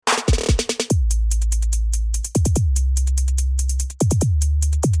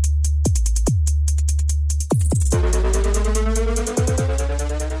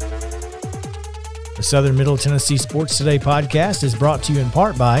Southern Middle Tennessee Sports Today podcast is brought to you in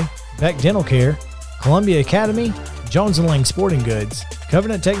part by Beck Dental Care, Columbia Academy, Jones & Lang Sporting Goods,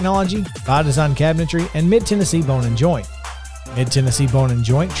 Covenant Technology, By Design Cabinetry, and Mid-Tennessee Bone and Joint. Mid-Tennessee Bone and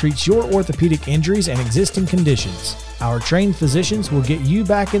Joint treats your orthopedic injuries and existing conditions. Our trained physicians will get you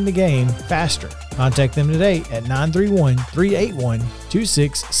back in the game faster. Contact them today at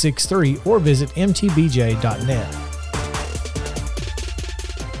 931-381-2663 or visit mtbj.net.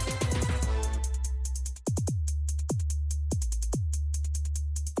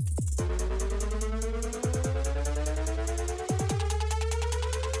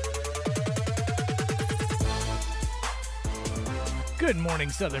 Good morning,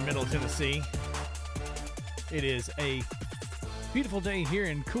 Southern Middle Tennessee. It is a beautiful day here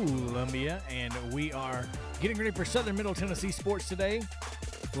in Columbia, and we are getting ready for Southern Middle Tennessee Sports Today.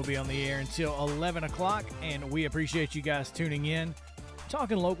 We'll be on the air until 11 o'clock, and we appreciate you guys tuning in.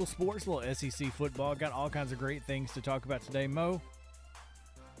 Talking local sports, a little SEC football. Got all kinds of great things to talk about today. Mo,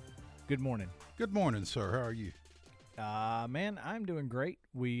 good morning. Good morning, sir. How are you? Man, I'm doing great.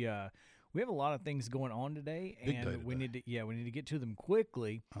 We have a lot of things going on today, and we need to get to them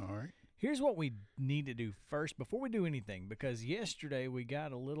quickly. All right. Here's what we need to do first before we do anything, because yesterday we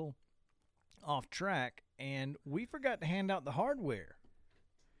got a little off track and we forgot to hand out the hardware.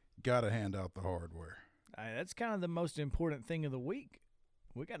 Got to hand out the hardware. That's kind of the most important thing of the week.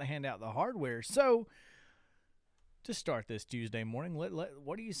 We got to hand out the hardware. So to start this Tuesday morning,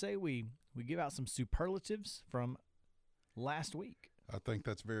 what do you say we give out some superlatives from last week? I think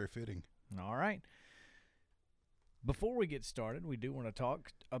that's very fitting. All right. Before we get started, we do want to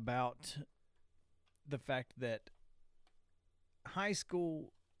talk about the fact that high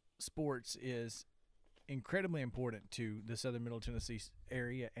school sports is incredibly important to the Southern Middle Tennessee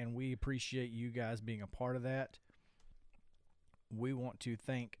area, and we appreciate you guys being a part of that. We want to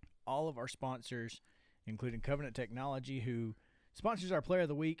thank all of our sponsors, including Covenant Technology, who sponsors our Player of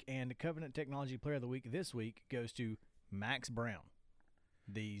the Week, and Covenant Technology Player of the Week this week goes to Max Brown,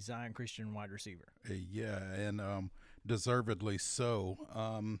 the Zion Christian wide receiver. Yeah, and deservedly so.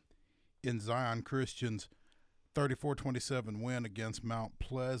 In Zion Christian's 34-27 win against Mount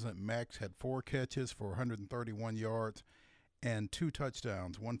Pleasant, Max had 4 catches for 131 yards and 2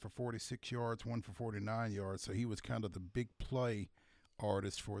 touchdowns, one for 46 yards, one for 49 yards. So he was kind of the big play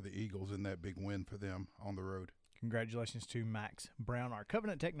artist for the Eagles in that big win for them on the road. Congratulations to Max Brown, our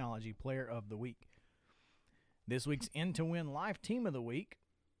Covenant Technology Player of the Week. This week's In2Win Life Team of the Week,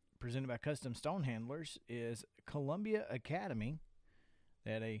 presented by Custom Stone Handlers, is Columbia Academy.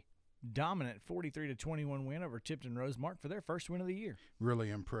 They had a dominant 43-21 win over Tipton Rosemark for their first win of the year.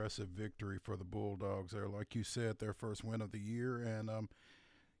 Really impressive victory for the Bulldogs there. Like you said, their first win of the year, and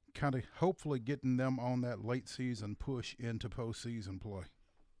kind of hopefully getting them on that late season push into postseason play.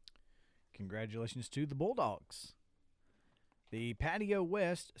 Congratulations to the Bulldogs. The Patio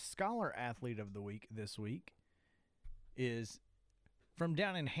West Scholar Athlete of the Week this week is from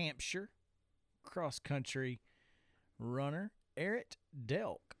down in Hampshire, cross-country runner Eric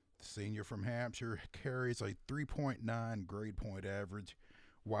Delk. Senior from Hampshire carries a 3.9 grade point average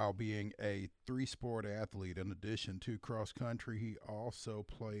while being a 3-sport athlete. In addition to cross-country, he also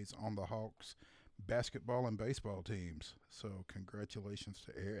plays on the Hawks basketball and baseball teams. So congratulations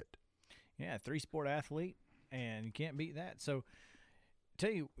to Eric. Yeah, 3-sport athlete, and you can't beat that. So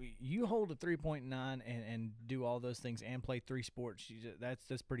tell you, you hold a 3.9 and do all those things and play 3 sports.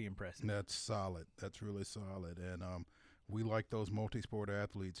 That's pretty impressive. That's solid. That's really solid. And we like those multi-sport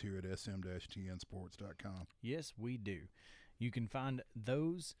athletes here at sm-tnsports.com. Yes, we do. You can find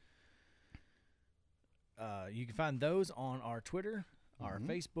those. On our Twitter, our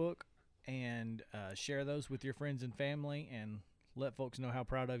Facebook, and share those with your friends and family, and let folks know how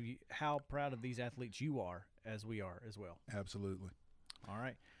proud of these athletes you are, as we are as well. Absolutely. All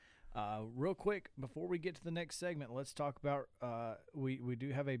right. Real quick, before we get to the next segment, let's talk about we do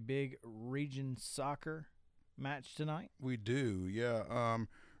have a big region soccer match tonight. We do, yeah.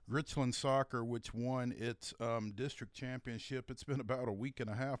 Richland Soccer, which won its district championship, it's been about a week and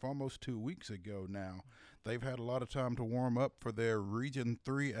a half, almost 2 weeks ago now. They've had a lot of time to warm up for their Region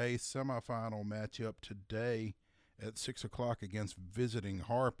 3A semifinal matchup today at 6 o'clock against visiting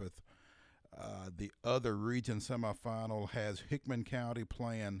Harpeth. The other region semifinal has Hickman County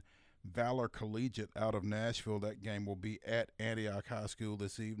playing Valor Collegiate out of Nashville. That game will be at Antioch High School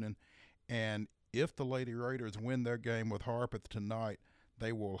this evening. And if the Lady Raiders win their game with Harpeth tonight,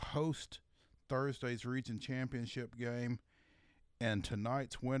 they will host Thursday's region championship game. And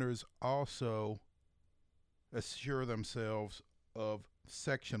tonight's winners also assure themselves of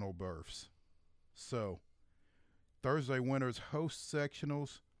sectional berths. So Thursday winners host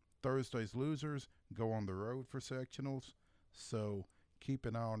sectionals. Thursday's losers go on the road for sectionals. So keep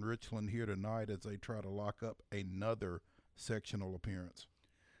an eye on Richland here tonight as they try to lock up another sectional appearance.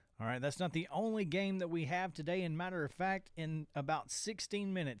 All right, that's not the only game that we have today. In matter of fact, in about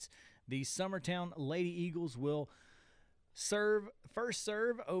 16 minutes, the Summertown Lady Eagles will first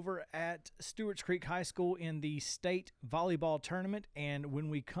serve over at Stewart's Creek High School in the state volleyball tournament. And when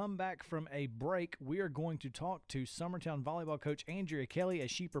we come back from a break, we are going to talk to Summertown volleyball coach Andrea Kelly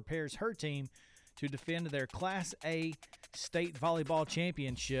as she prepares her team to defend their Class A state volleyball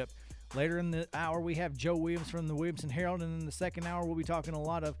championship. Later in the hour, we have Joe Williams from the Williamson Herald, and in the second hour, we'll be talking a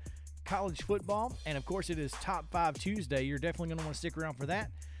lot of college football. And, of course, it is Top 5 Tuesday. You're definitely going to want to stick around for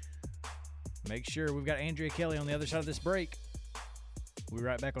that. Make sure we've got Andrea Kelly on the other side of this break. We'll be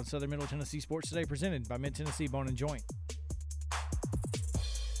right back on Southern Middle Tennessee Sports Today, presented by Mid-Tennessee Bone & Joint.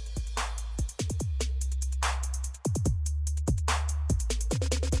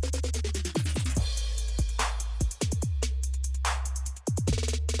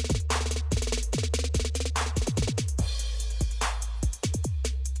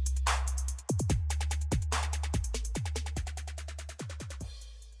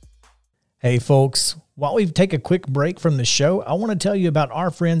 Hey folks, while we take a quick break from the show, I want to tell you about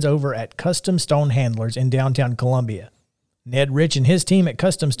our friends over at Custom Stone Handlers in downtown Columbia. Ned Rich and his team at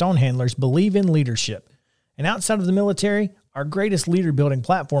Custom Stone Handlers believe in leadership. And outside of the military, our greatest leader building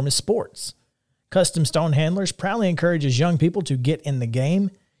platform is sports. Custom Stone Handlers proudly encourages young people to get in the game.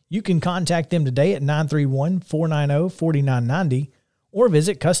 You can contact them today at 931-490-4990 or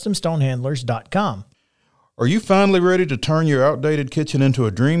visit CustomStonehandlers.com. Are you finally ready to turn your outdated kitchen into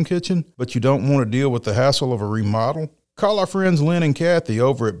a dream kitchen, but you don't want to deal with the hassle of a remodel? Call our friends Lynn and Kathy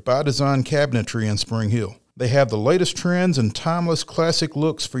over at By Design Cabinetry in Spring Hill. They have the latest trends and timeless classic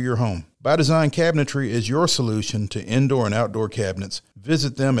looks for your home. By Design Cabinetry is your solution to indoor and outdoor cabinets.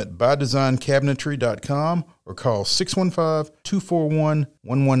 Visit them at bydesignCabinetry.com or call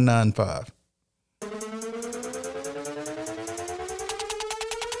 615-241-1195.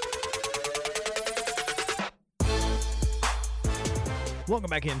 Welcome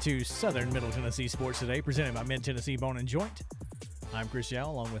back into Southern Middle Tennessee Sports Today, presented by Mid-Tennessee Bone & Joint. I'm Chris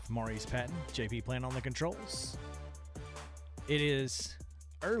Yao, along with Maurice Patton, JP Plant on the controls. It is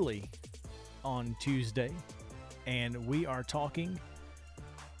early on Tuesday, and we are talking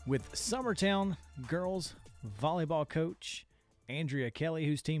with Summertown girls volleyball coach Andrea Kelly,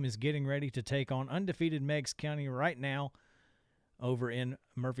 whose team is getting ready to take on undefeated Meigs County right now over in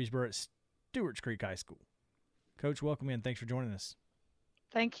Murfreesboro at Stewart's Creek High School. Coach, welcome in. Thanks for joining us.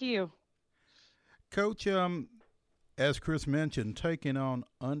 Thank you. Coach, as Chris mentioned, taking on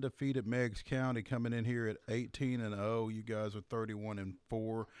undefeated Meigs County, coming in here at 18-0. You guys are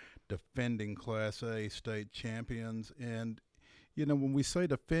 31-4, defending Class A state champions. And, you know, when we say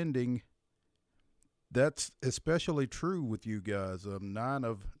defending, that's especially true with you guys. Nine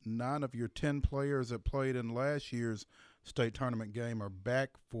of your 10 players that played in last year's state tournament game are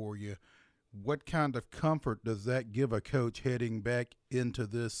back for you. What kind of comfort does that give a coach heading back into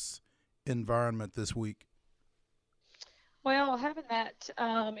this environment this week? Well, having that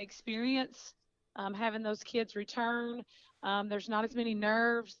experience, having those kids return, there's not as many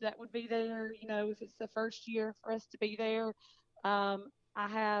nerves that would be there, you know, if it's the first year for us to be there. I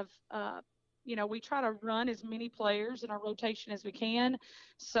have, we try to run as many players in our rotation as we can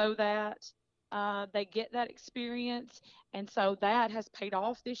so that they get that experience. And so that has paid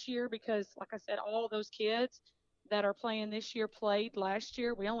off this year because, like I said, all those kids that are playing this year played last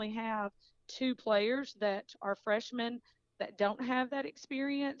year. We only have 2 players that are freshmen that don't have that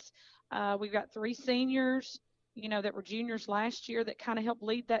experience. We've got 3 seniors, that were juniors last year that kind of helped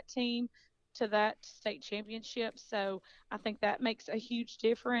lead that team to that state championship. So I think that makes a huge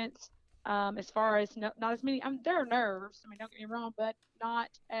difference as far as not as many. There are nerves. Don't get me wrong, but not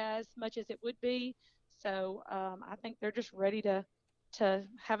as much as it would be. So I think they're just ready to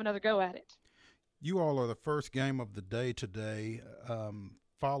have another go at it. You all are the first game of the day today,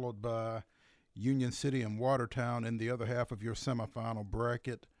 followed by Union City and Watertown in the other half of your semifinal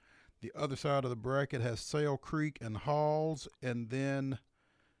bracket. The other side of the bracket has Sale Creek and Halls, and then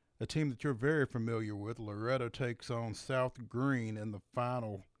a team that you're very familiar with, Loretto, takes on South Green in the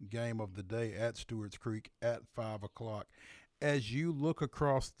final game of the day at Stewart's Creek at 5 o'clock. As you look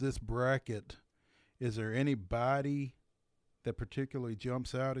across this bracket, is there anybody that particularly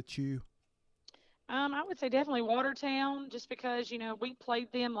jumps out at you? I would say definitely Watertown, just because, we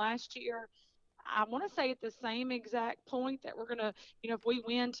played them last year. I want to say at the same exact point that we're gonna, if we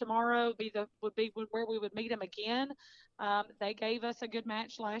win tomorrow, would be where we would meet them again. They gave us a good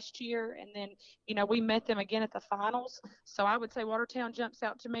match last year, and then we met them again at the finals. So I would say Watertown jumps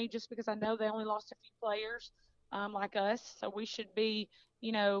out to me just because I know they only lost a few players, like us. So we should be,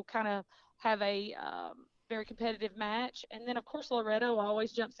 kind of have a very competitive match. And then of course Loretto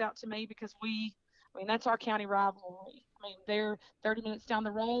always jumps out to me because I mean, that's our county rivalry. I mean, they're 30 minutes down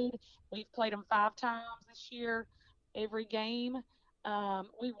the road. We've played them 5 times this year. Every game,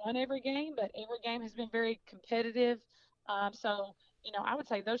 we won every game, but every game has been very competitive. So, I would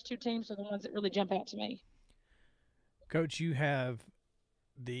say those two teams are the ones that really jump out to me. Coach, you have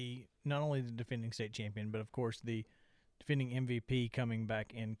the not only the defending state champion, but of course the defending MVP coming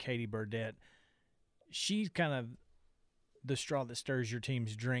back in Katie Burdett. She's kind of the straw that stirs your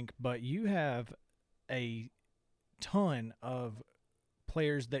team's drink, but you have a ton of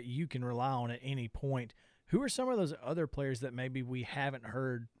players that you can rely on at any point. Who are some of those other players that maybe we haven't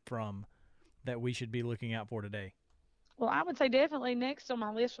heard from that we should be looking out for today? Well, I would say definitely next on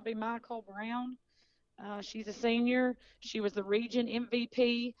my list would be Michael Brown. She's a senior. She was the region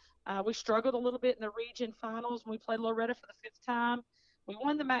MVP. We struggled a little bit in the region finals when we played Loretta for the 5th time. We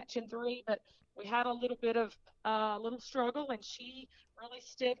won the match in 3, but we had a little bit of little struggle, and she really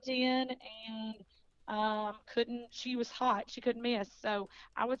stepped in and couldn't. She was hot. She couldn't miss. So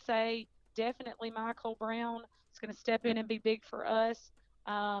I would say definitely Michael Brown is going to step in and be big for us.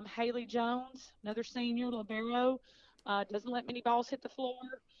 Haley Jones, another senior libero, doesn't let many balls hit the floor.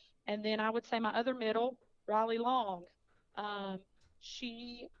 And then I would say my other middle, Riley Long. Um,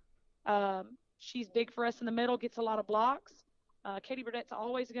 she she's big for us in the middle, gets a lot of blocks. Katie Burdett's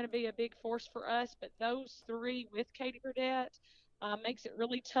always going to be a big force for us, but those 3 with Katie Burdett makes it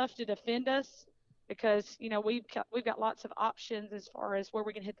really tough to defend us because we've got lots of options as far as where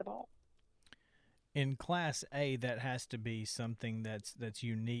we can hit the ball. In Class A, that has to be something that's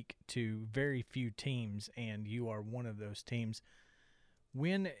unique to very few teams, and you are one of those teams.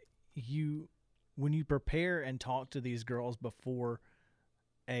 When you prepare and talk to these girls before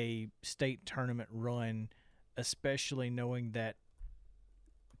a state tournament run, especially knowing that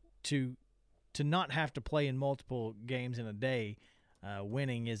to not have to play in multiple games in a day,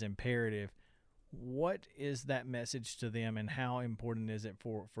 winning is imperative. What is that message to them, and how important is it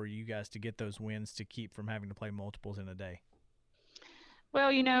for you guys to get those wins to keep from having to play multiples in a day?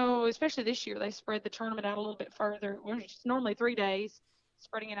 Well, especially this year, they spread the tournament out a little bit further. We're just normally 3 days,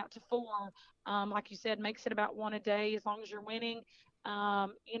 spreading it out to 4. Like you said, makes it about 1 a day as long as you're winning.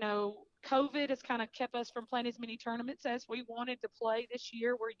 COVID has kind of kept us from playing as many tournaments as we wanted to play this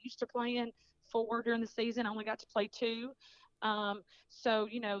year. We're used to playing 4 during the season. I only got to play 2. So,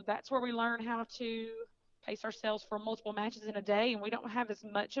 that's where we learn how to pace ourselves for multiple matches in a day. And we don't have as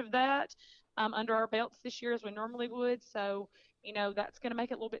much of that under our belts this year as we normally would. So, that's going to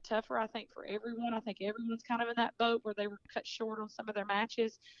make it a little bit tougher, I think, for everyone. I think everyone's kind of in that boat where they were cut short on some of their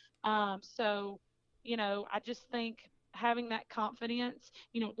matches. So, I just think having that confidence,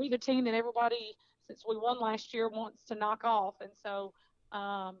 we're the team that everybody, since we won last year, wants to knock off. And so,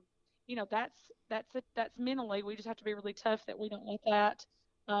 that's mentally, we just have to be really tough that we don't let that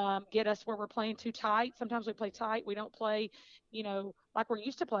get us where we're playing too tight. Sometimes we play tight. We don't play, like we're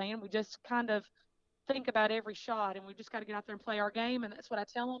used to playing. We just kind of think about every shot, and we just got to get out there and play our game. And that's what I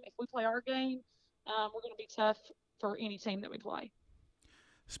tell them. If we play our game, we're going to be tough for any team that we play.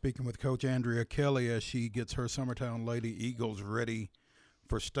 Speaking with Coach Andrea Kelly as she gets her Summertown Lady Eagles ready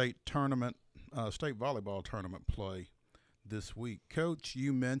for state volleyball tournament play this week. Coach,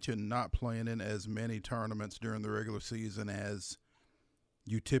 you mentioned not playing in as many tournaments during the regular season as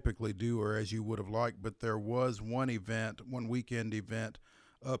you typically do or as you would have liked, but there was one weekend event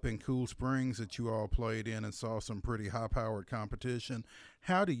up in Cool Springs that you all played in and saw some pretty high-powered competition.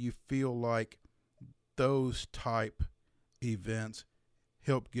 How do you feel like those type events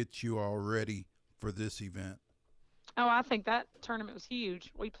help get you all ready for this event? Oh, I think that tournament was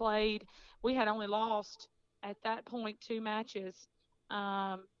huge. We had only lost at that point 2 matches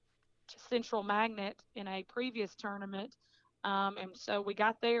to Central Magnet in a previous tournament. And so we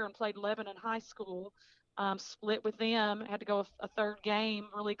got there and played Lebanon High School, split with them, had to go a third game,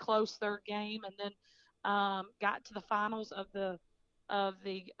 really close third game, and then got to the finals of the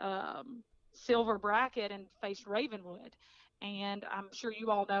silver bracket and faced Ravenwood. And I'm sure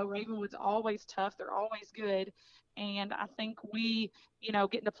you all know Ravenwood's always tough. They're always good. And I think we,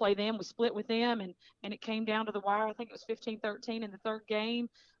 getting to play them, we split with them, and it came down to the wire. I think it was 15-13 in the third game.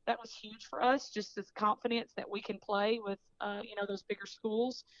 That was huge for us, just this confidence that we can play with, those bigger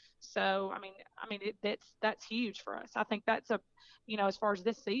schools. So, that's huge for us. I think that's as far as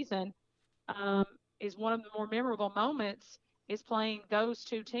this season, is one of the more memorable moments is playing those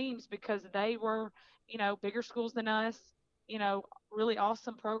two teams because they were, bigger schools than us, really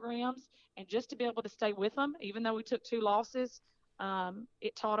awesome programs. And just to be able to stay with them, even though we took two losses,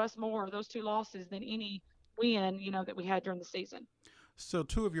 it taught us more of those two losses than any win, that we had during the season. So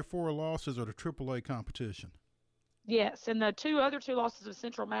 2 of your 4 losses are the AAA competition. Yes, and the other two losses of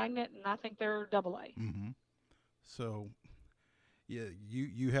Central Magnet, and I think they're AA. Mm-hmm. So, yeah,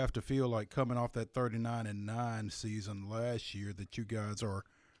 you have to feel like coming off that 39-9 season last year that you guys are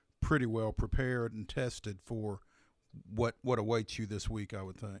pretty well prepared and tested for what awaits you this week, I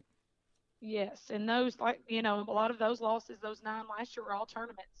would think. Yes, and those, a lot of those losses, those 9 last year were all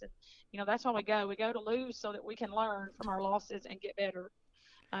tournaments, and that's why we go. We go to lose so that we can learn from our losses and get better.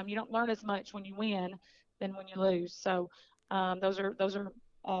 You don't learn as much when you win than when you lose. So those are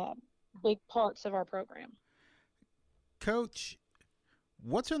big parts of our program. Coach,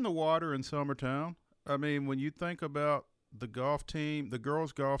 what's in the water in Summertown? I mean, when you think about the golf team, the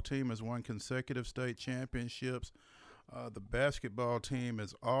girls' golf team has won consecutive state championships. The basketball team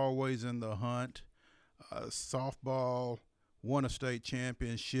is always in the hunt. Softball won a state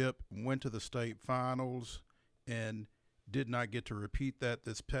championship, went to the state finals, and did not get to repeat that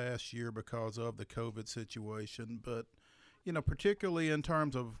this past year because of the COVID situation. But, particularly in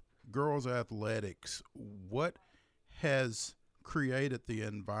terms of girls' athletics, what has created the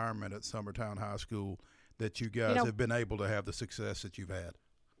environment at Summertown High School that you guys have been able to have the success that you've had?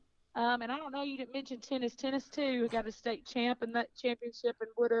 And I don't know, you didn't mention tennis. Tennis, too, got a state champ in that championship and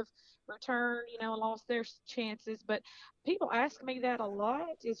would have returned, and lost their chances. But people ask me that a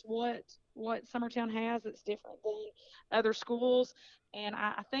lot, is what Summertown has that's different than other schools. And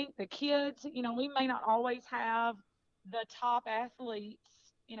I think the kids, we may not always have the top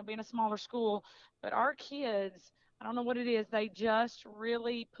athletes, being a smaller school, but our kids, I don't know what it is, they just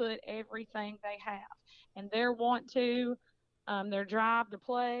really put everything they have. And their want to, their drive to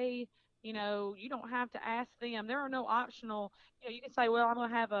play, you don't have to ask them. There are no optional, you can say, well, I'm going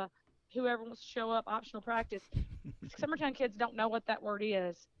to have whoever wants to show up optional practice. Summertown kids don't know what that word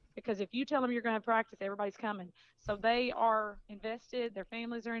is, because if you tell them you're going to have practice, everybody's coming. So they are invested. Their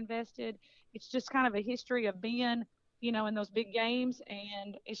families are invested. It's just kind of a history of being, in those big games.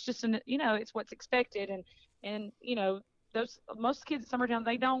 And it's just, it's what's expected. And those most kids at Summertown,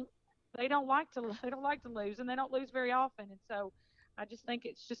 they don't like to lose, and they don't lose very often. And so I just think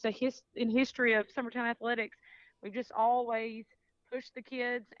it's just in history of Summertown athletics, we've just always pushed the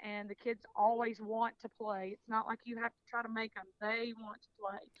kids, and the kids always want to play. It's not like you have to try to make them. They want to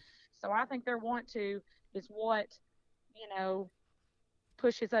play. So I think their want to is what,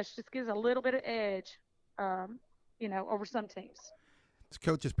 pushes us, just gives a little bit of edge, over some teams. It's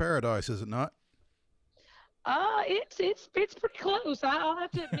Coach's paradise, is it not? It's pretty close. I'll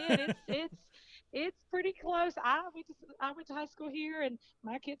have to admit, it's pretty close. I went to high school here, and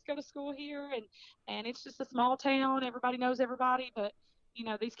my kids go to school here, and it's just a small town. Everybody knows everybody, but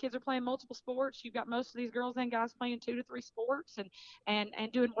these kids are playing multiple sports. You've got most of these girls and guys playing 2 to 3 sports, and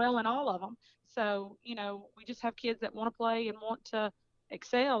doing well in all of them. So we just have kids that want to play and want to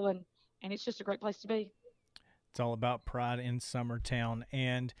excel, and it's just a great place to be. It's all about pride in Summertown,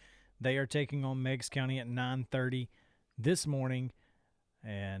 and they are taking on Meigs County at 9:30 this morning,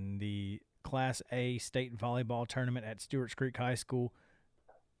 and the Class A state volleyball tournament at Stewart's Creek High School.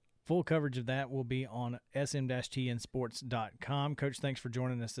 Full coverage of that will be on sm-tnsports.com. Coach, thanks for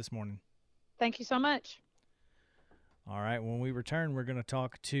joining us this morning. Thank you so much. All right, when we return, we're going to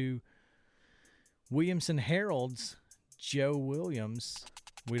talk to Williamson Herald's Joe Williams.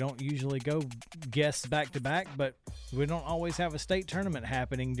 We don't usually go guests back-to-back, but we don't always have a state tournament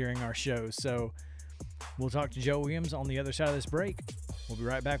happening during our show. So we'll talk to Joe Williams on the other side of this break. We'll be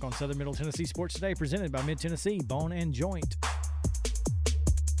right back on Southern Middle Tennessee Sports Today, presented by Mid-Tennessee Bone and Joint.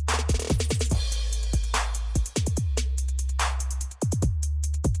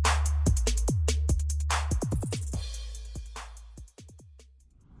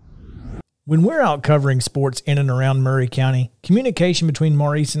 When we're out covering sports in and around Maury County, communication between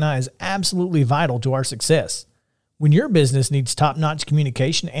Maurice and I is absolutely vital to our success. When your business needs top-notch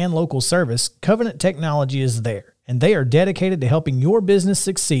communication and local service, Covenant Technology is there, and they are dedicated to helping your business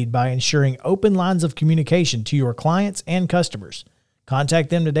succeed by ensuring open lines of communication to your clients and customers. Contact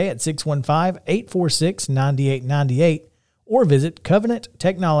them today at 615-846-9898 or visit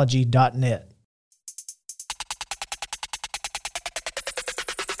covenanttechnology.net.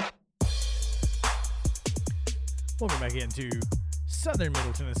 Welcome back into Southern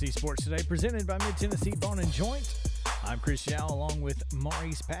Middle Tennessee Sports Today, presented by Mid-Tennessee Bone and Joint. I'm Chris Yao along with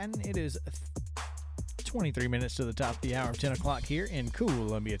Maurice Patton. It is 23 minutes to the top of the hour of 10 o'clock here in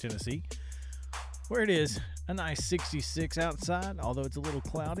Columbia, Tennessee. where it is a nice 66 outside, although it's a little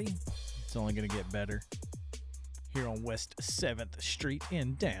cloudy. It's only going to get better here on West 7th Street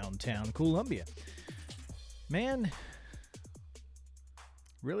in downtown Columbia. Man,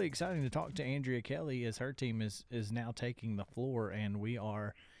 really exciting to talk to Andrea Kelly as her team is now taking the floor, and we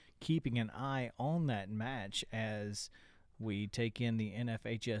are keeping an eye on that match as we take in the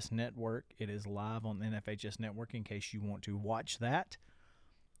NFHS Network. It is live on the NFHS Network in case you want to watch that.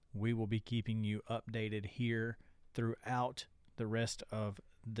 We will be keeping you updated here throughout the rest of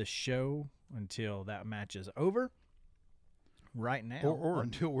the show until that match is over. Right now. Or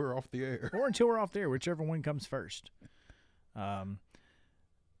until we're off the air. Or until we're off the air, whichever one comes first.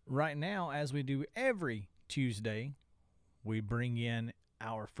 Right now, as we do every Tuesday, we bring in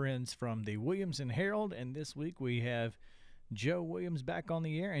our friends from the Williamson Herald, and this week we have Joe Williams back on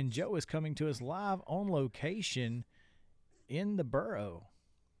the air, and Joe is coming to us live on location in the borough.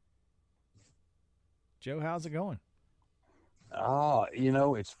 Joe, how's it going?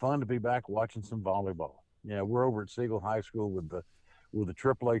 It's fun to be back watching some volleyball. Yeah, we're over at Siegel High School with the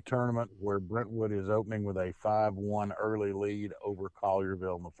AAA tournament where Brentwood is opening with a 5-1 early lead over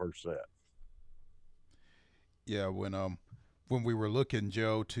Collierville in the first set. Yeah, when we were looking,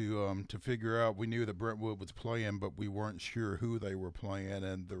 Joe, to figure out, we knew that Brentwood was playing, but we weren't sure who they were playing,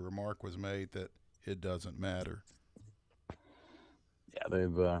 and the remark was made that it doesn't matter. Yeah,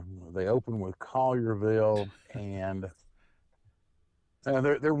 they open with Collierville, and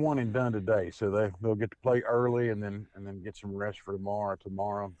they're one and done today, so they'll get to play early and then get some rest for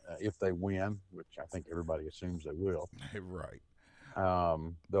tomorrow. If they win, which I think everybody assumes they will. Right.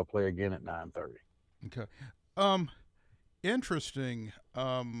 They'll play again at 9:30. Okay. Interesting.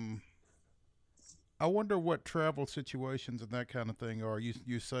 I wonder what travel situations and that kind of thing are.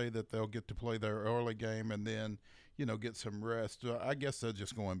 You say that they'll get to play their early game and then, get some rest. I guess they're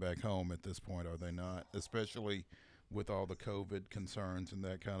just going back home at this point, are they not? Especially with all the COVID concerns and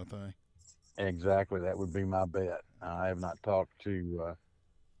that kind of thing. Exactly. That would be my bet. I have not talked to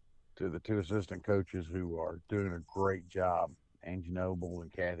the two assistant coaches who are doing a great job, Angie Noble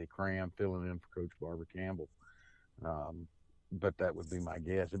and Kathy Cram, filling in for Coach Barbara Campbell. But that would be my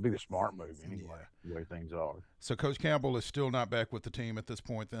guess. It'd be the smart move anyway, the way things are. So Coach Campbell is still not back with the team at this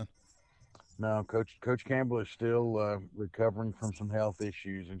point then? No, Coach Campbell is still recovering from some health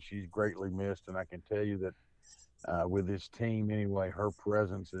issues, and she's greatly missed. And I can tell you that with this team anyway, her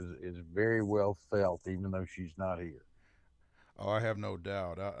presence is very well felt, even though she's not here. Oh, I have no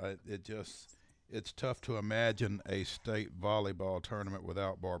doubt. It's tough to imagine a state volleyball tournament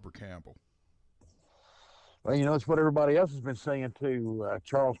without Barbara Campbell. Well, it's what everybody else has been saying too.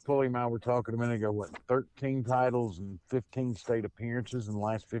 Charles Pulley and I were talking a minute ago, 13 titles and 15 state appearances in the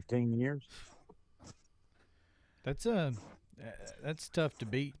last 15 years? That's tough to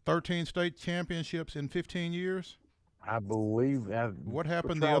beat. 13 state championships in 15 years? I believe. What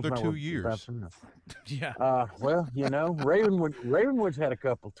happened the other 2 years? Yeah. Ravenwood's had a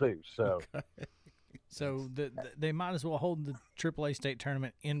couple too. So, okay. So they might as well hold the AAA state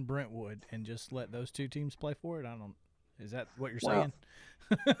tournament in Brentwood and just let those two teams play for it. Is that what you're saying?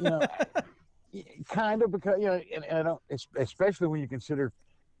 Kind of, because and I don't, especially when you consider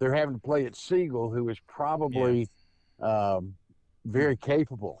they're having to play at Siegel, who is probably very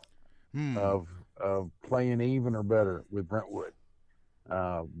capable of playing even or better with Brentwood.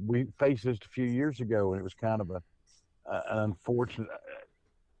 We faced this a few years ago, and it was kind of an unfortunate,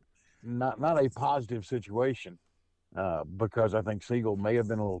 not a positive situation, because I think Siegel may have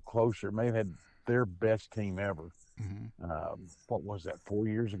been a little closer, may have had their best team ever. Mm-hmm. What was that, 5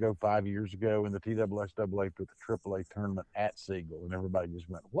 years ago, in the TSSAA put the AAA tournament at Siegel, and everybody just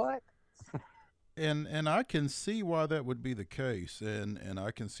went, what? And I can see why that would be the case, and I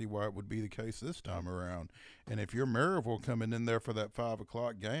can see why it would be the case this time around. And if you're Maryville coming in there for that 5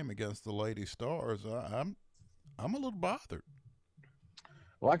 o'clock game against the Lady Stars, I'm a little bothered.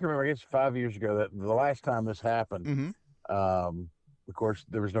 Well, I can remember, I guess 5 years ago, that the last time this happened, Mm-hmm. of course,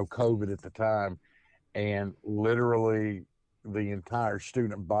 there was no COVID at the time, and literally the entire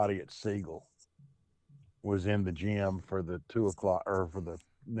student body at Siegel was in the gym for the 2 o'clock, or for the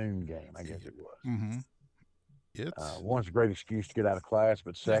noon game, I guess it was. Mm-hmm. It's one's a great excuse to get out of class,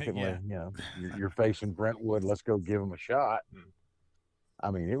 but secondly, you're facing Brentwood. Let's go give them a shot.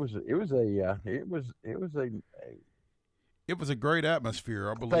 I mean, it was a great atmosphere.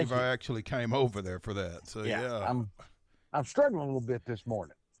 I believe I actually came over there for that. So yeah. I'm struggling a little bit this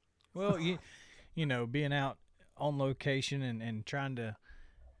morning. Well, being out on location and trying to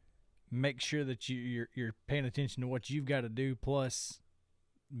make sure that you're paying attention to what you've got to do, plus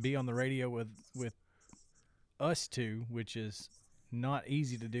be on the radio with us two, which is not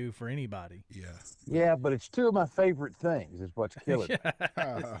easy to do for anybody. Yeah, but it's two of my favorite things. Is what's killing me.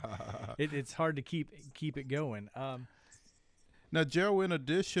 It's hard to keep it going. Now, Joe, in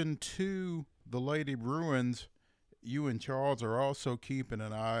addition to the Lady Bruins, you and Charles are also keeping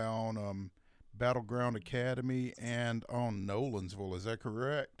an eye on Battleground Academy and on Nolensville. Is that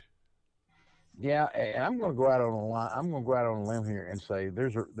correct? Yeah, and I'm going to go out on a line. I'm going to go out on a limb here and say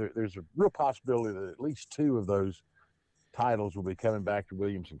there's a real possibility that at least two of those titles will be coming back to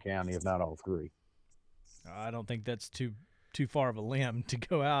Williamson County, if not all three. I don't think that's too far of a limb to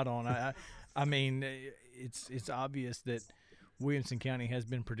go out on. I mean, it's obvious that Williamson County has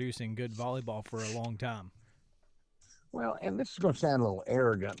been producing good volleyball for a long time. Well, and this is going to sound a little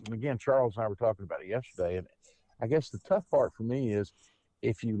arrogant. And again, Charles and I were talking about it yesterday, and I guess the tough part for me is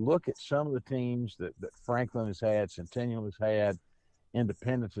if you look at some of the teams that Franklin has had, Centennial has had,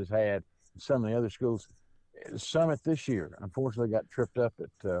 Independence has had, and some of the other schools, Summit this year, unfortunately, got tripped up at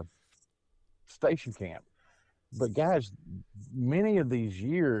Station Camp. But, guys, many of these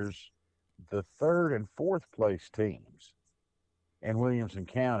years, the third and fourth place teams in Williamson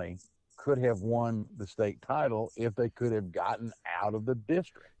County could have won the state title if they could have gotten out of the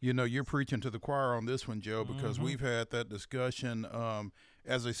district. You know, you're preaching to the choir on this one, Joe, because we've had that discussion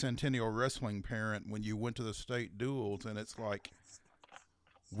as a Centennial wrestling parent when you went to the state duels, and it's like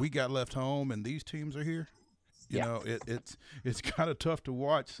we got left home and these teams are here. You know, it's kind of tough to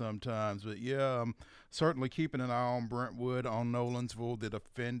watch sometimes. But, yeah, certainly keeping an eye on Brentwood, on Nolensville, the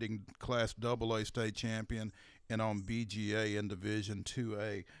defending Class AA state champion, and on BGA in Division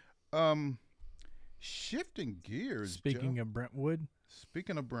 2A. Shifting gears. Speaking Joe. of Brentwood.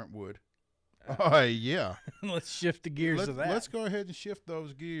 Speaking of Brentwood. Yeah. Let's shift the gears of that. Let's go ahead and shift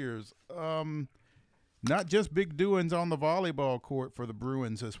those gears. Not just big doings on the volleyball court for the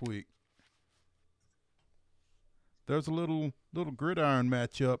Bruins this week. There's a little gridiron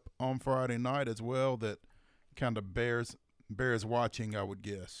matchup on Friday night as well that kind of bears watching, I would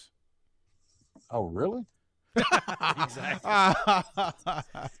guess. Oh, really? Exactly.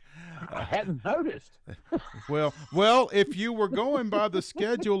 I hadn't noticed. Well, if you were going by the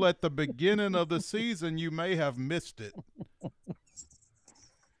schedule at the beginning of the season, you may have missed it.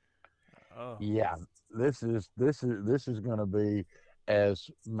 Oh. Yeah, this is going to be, as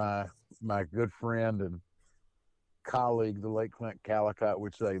my good friend and colleague, the late Clint Calicott,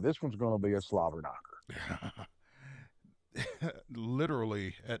 would say, this one's going to be a slobber knocker.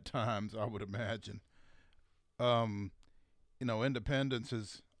 Literally, at times, I would imagine. You know, Independence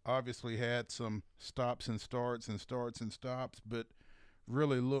has obviously had some stops and starts, but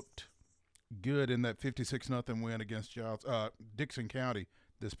really looked good in that 56-0 win against Dixon County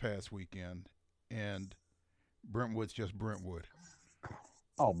this past weekend. And Brentwood's just Brentwood.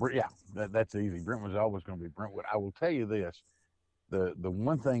 Oh, yeah, that's easy. Brentwood's always going to be Brentwood. I will tell you this. The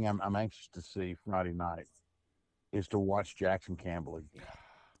one thing I'm anxious to see Friday night is to watch Jackson Campbell again.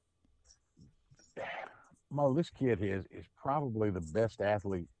 Mo, this kid is probably the best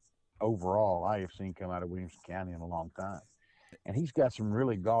athlete overall I have seen come out of Williamson County in a long time. And he's got some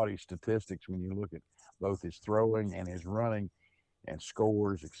really gaudy statistics when you look at both his throwing and his running and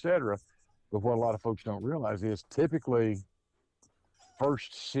scores, etc. But what a lot of folks don't realize is typically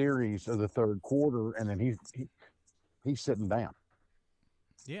first series of the third quarter, and then he's sitting down.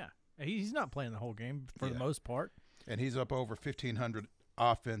 Yeah, he's not playing the whole game for the most part. And he's up over 1,500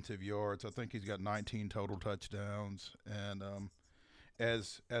 offensive yards. I think he's got 19 total touchdowns. And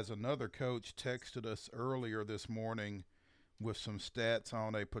as another coach texted us earlier this morning with some stats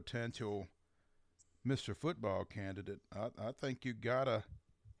on a potential Mr. Football candidate, I think you got to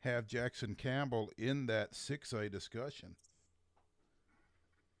have Jackson Campbell in that 6A discussion.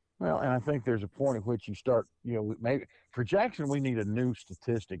 Well, and I think there's a point at which you start, you know, maybe for Jackson, we need a new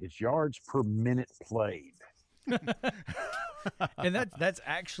statistic. It's yards per minute played. And that's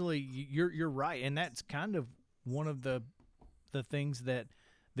actually, you're right. And that's kind of one of the things that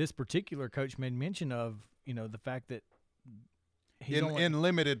this particular coach made mention of, you know, the fact that in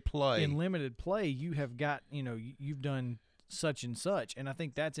limited play. In limited play, you have got, you know, you've done such and such. And I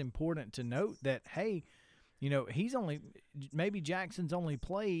think that's important to note that, hey, you know, maybe Jackson's only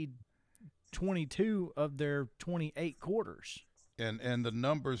played 22 of their 28 quarters. And the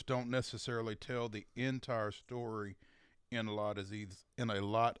numbers don't necessarily tell the entire story in a lot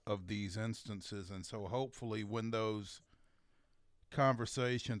of these instances. And so hopefully when those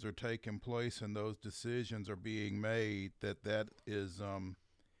conversations are taking place and those decisions are being made, that is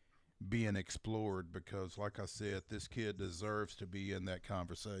being explored, because like I said, this kid deserves to be in that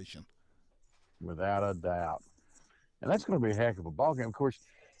conversation. Without a doubt. And that's going to be a heck of a ball game. Of course,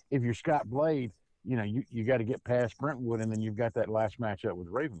 if you're Scott Blade, you got to get past Brentwood, and then you've got that last matchup with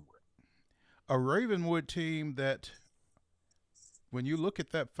Ravenwood. A Ravenwood team that, when you look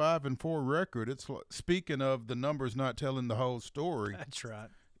at that 5-4 record, it's speaking of the numbers not telling the whole story. That's right.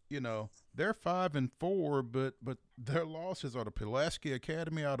 They're 5-4, but their losses are to Pulaski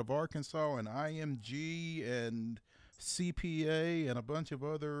Academy out of Arkansas and IMG and CPA and a bunch of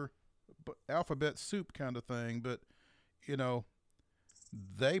other alphabet soup kind of thing. But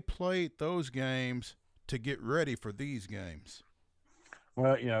they played those games to get ready for these games.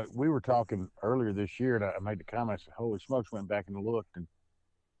 Well, we were talking earlier this year, and I made the comment. I said, "Holy smokes!" Went back and looked, and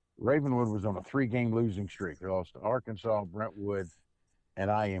Ravenwood was on a 3-game losing streak. They lost to Arkansas, Brentwood, and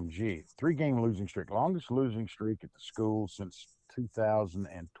IMG. 3-game losing streak, longest losing streak at the school since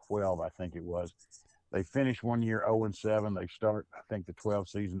 2012, I think it was. They finished one year 0-7. They start, I think, the 12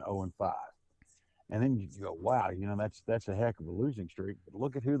 season 0-5. And then you go, wow, that's a heck of a losing streak. But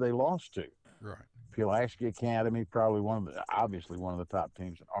look at who they lost to. Right. Pulaski Academy, probably obviously one of the top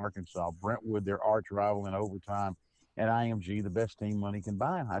teams in Arkansas. Brentwood, their arch rival in overtime, and IMG, the best team money can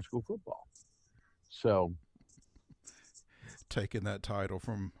buy in high school football. So, taking that title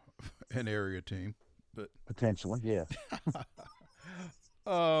from an area team, but potentially, yes.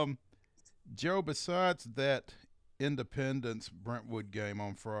 Joe, besides that Independence Brentwood game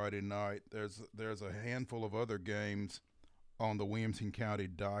on Friday night, there's a handful of other games on the Williamson County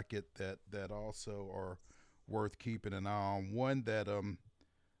docket that also are worth keeping an eye on. One that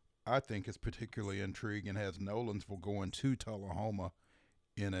I think is particularly intriguing has Nolensville going to Tullahoma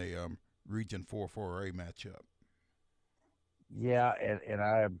in a Region 4-4A matchup. Yeah, and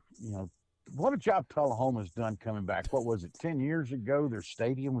I, what a job Tullahoma's done coming back. What was it, 10 years ago, their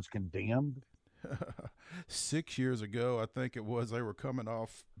stadium was condemned? 6 years ago, I think it was, they were coming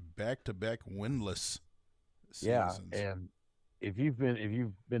off back-to-back winless seasons. Yeah, and if you've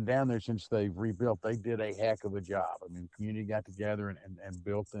been down there since they've rebuilt, they did a heck of a job. I mean, the community got together and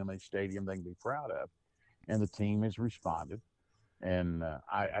built them a stadium they can be proud of, and the team has responded. And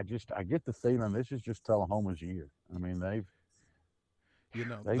I get the feeling this is just Tullahoma's year. I mean, they've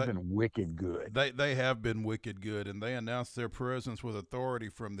been wicked good. They have been wicked good, and they announced their presence with authority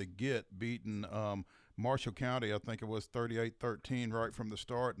from the get, beating Marshall County, I think it was 38-13 right from the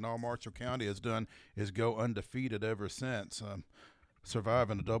start, and all Marshall County has done is go undefeated ever since,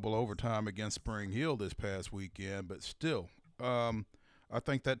 surviving a double overtime against Spring Hill this past weekend. But still, I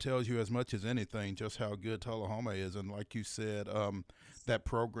think that tells you as much as anything just how good Tullahoma is. And like you said, that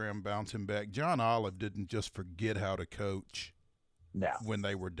program bouncing back. John Olive didn't just forget how to coach when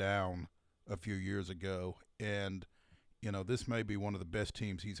they were down a few years ago. And, this may be one of the best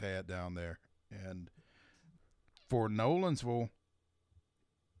teams he's had down there. And for Nolensville,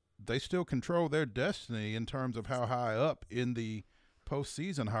 they still control their destiny in terms of how high up in the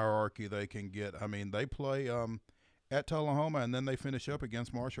postseason hierarchy they can get. I mean, they play at Tullahoma, and then they finish up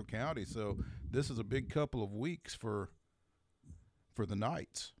against Marshall County. So this is a big couple of weeks for the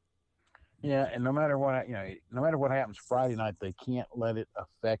Knights. Yeah, and no matter what happens Friday night, they can't let it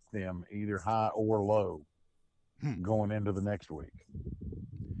affect them either high or low going into the next week.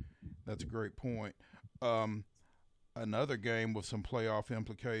 That's a great point. Another game with some playoff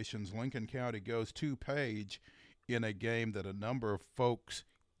implications, Lincoln County goes to Page in a game that a number of folks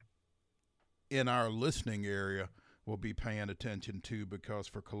in our listening area will be paying attention to, because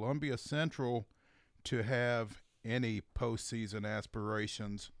for Columbia Central to have any postseason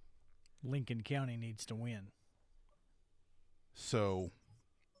aspirations, Lincoln County needs to win. So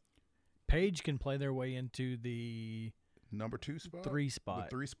Page can play their way into the number 2 spot? 3 spot.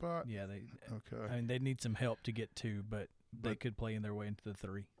 The 3 spot? Yeah, okay. I mean, they need some help to get to, but they could play in their way into the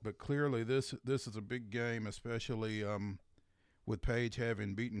 3. But clearly this is a big game, especially with Page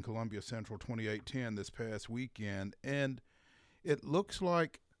having beaten Columbia Central 28-10 this past weekend. And it looks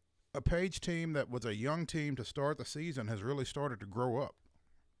like a Page team that was a young team to start the season has really started to grow up.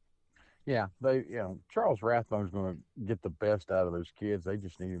 Yeah, Charles Rathbone's going to get the best out of those kids. They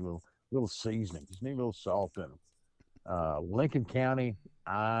just need a little seasoning, just need a little salt in them. Lincoln County,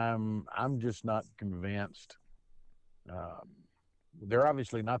 I'm just not convinced. They're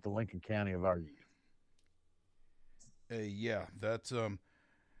obviously not the Lincoln County of our youth. Yeah, that's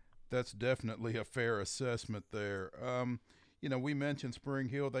definitely a fair assessment there. We mentioned Spring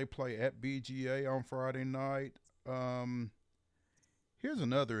Hill. They play at BGA on Friday night. Here's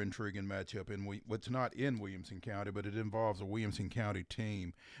another intriguing matchup what's not in Williamson County, but it involves a Williamson County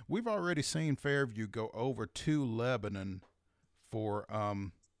team. We've already seen Fairview go over to Lebanon for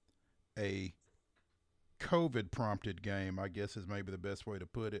a COVID-prompted game, I guess is maybe the best way to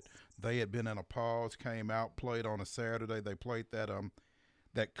put it. They had been in a pause, came out, played on a Saturday. They played that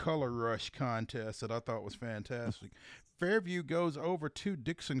that color rush contest that I thought was fantastic. Fairview goes over to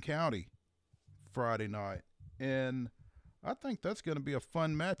Dickson County Friday night, and I think that's going to be a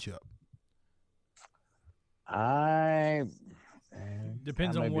fun matchup.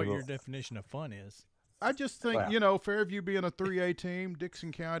 Depends on what your definition of fun is. I just think, Fairview being a 3A team,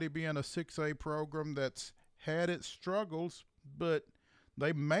 Dickson County being a 6A program that's had its struggles, but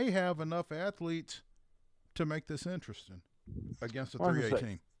they may have enough athletes to make this interesting against a 3A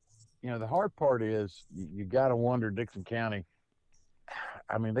team. The hard part is you got to wonder, Dickson County,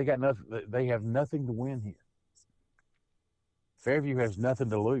 I mean, they got nothing. They have nothing to win here. Fairview has nothing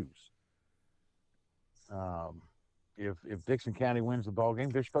to lose. If Dickson County wins the ball game,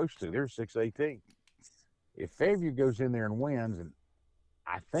 they're supposed to. They're a 6A team. If Fairview goes in there and wins, and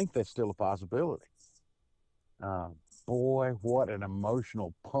I think that's still a possibility. Boy, what an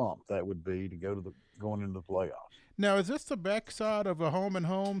emotional pump that would be to going into the playoffs. Now, is this the backside of a home and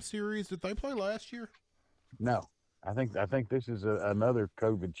home series that they played last year? No, I think this is another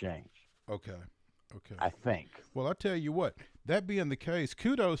COVID change. Okay. I think. Well, I tell you what, that being the case,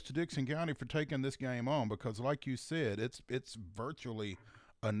 kudos to Dickson County for taking this game on, because like you said, it's virtually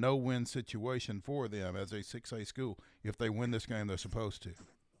a no-win situation for them as a 6A school. If they win this game, they're supposed to.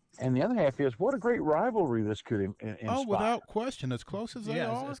 And the other half is, what a great rivalry this could inspire. Oh, without question, as close as they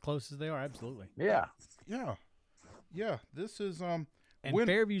are. As close as they are, absolutely. Yeah. This is and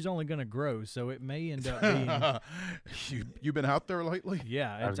Fairview's only going to grow, so it may end up being. You've been out there lately?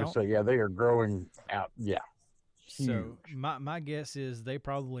 Yeah, I was going to say, they are growing out. Yeah. Huge. So my guess is they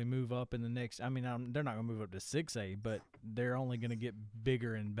probably move up in the next. I mean, they're not going to move up to 6A, but they're only going to get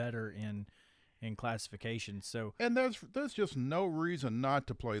bigger and better in classification. So and there's just no reason not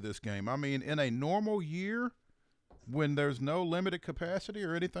to play this game. I mean, in a normal year, when there's no limited capacity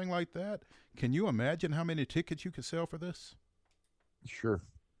or anything like that, can you imagine how many tickets you could sell for this? Sure.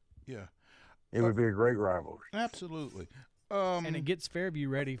 Yeah. It would be a great rivalry. Absolutely. And it gets Fairview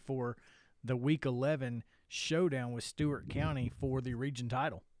ready for the Week 11 showdown with Stewart County for the region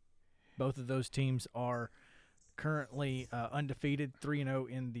title. Both of those teams are currently undefeated, 3-0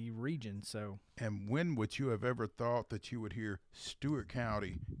 in the region. So, and when would you have ever thought that you would hear Stewart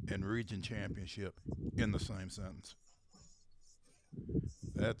County and region championship in the same sentence?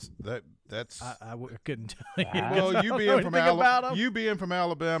 That's I couldn't tell you. Well, you being from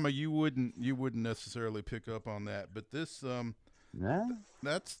Alabama, you wouldn't necessarily pick up on that. But this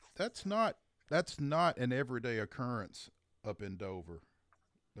that's not an everyday occurrence up in Dover.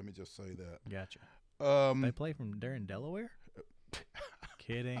 Let me just say that. Gotcha. They play from there in Delaware?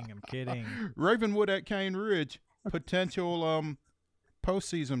 I'm kidding. Ravenwood at Cane Ridge, potential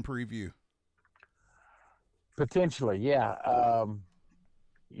postseason preview. Potentially, yeah.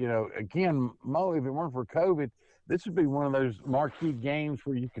 Again, Mo, if it weren't for COVID, this would be one of those marquee games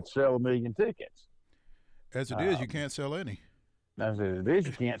where you could sell 1 million tickets. As it is, you can't sell any. As it is,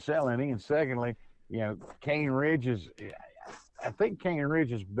 you can't sell any. And secondly, Cane Ridge I think Cane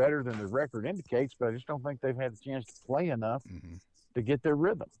Ridge is better than the record indicates, but I just don't think they've had the chance to play enough to get their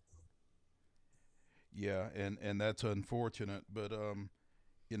rhythm. Yeah, and that's unfortunate. But,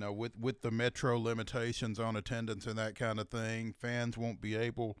 with the metro limitations on attendance and that kind of thing, fans won't be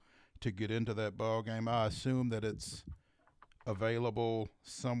able to get into that ball game. I assume that it's available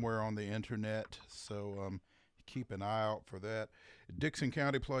somewhere on the internet, so keep an eye out for that. Dickson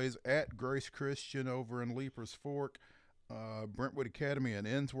County plays at Grace Christian over in Leapers Fork. Brentwood Academy and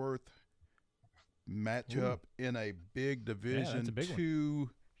Ensworth matchup in a big Division II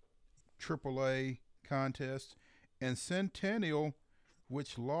AAA contest. And Centennial,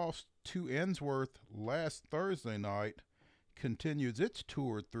 which lost to Ensworth last Thursday night, continues its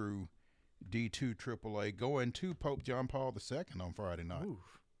tour through D2 AAA, going to Pope John Paul II on Friday night.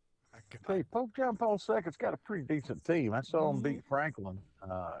 Hey, Pope John Paul II's got a pretty decent team. I saw them beat Franklin,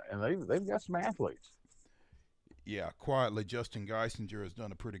 and they've got some athletes. Yeah, quietly, Justin Geisinger has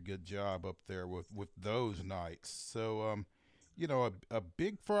done a pretty good job up there with those nights. So, a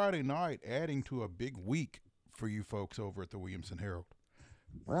big Friday night adding to a big week for you folks over at the Williamson Herald.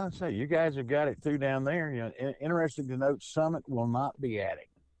 Well, I say you guys have got it too down there. Interesting to note, Summit will not be adding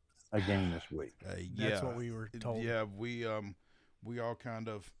a game this week. That's what we were told. Yeah, we all kind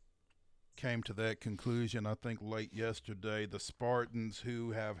of came to that conclusion. I think late yesterday, the Spartans,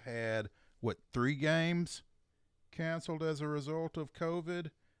 who have had 3 games canceled as a result of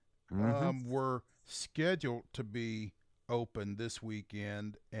COVID, were scheduled to be open this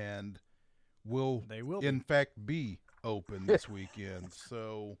weekend, and they will in fact be open this weekend.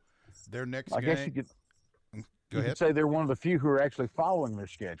 So their next game, guess you could say they're one of the few who are actually following their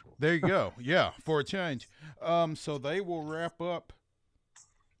schedule. There you go. Yeah, for a change. So they will wrap up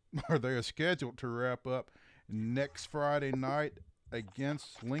or they are scheduled to wrap up next Friday night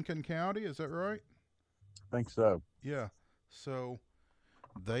against Lincoln County. Is that right? I think so. Yeah. So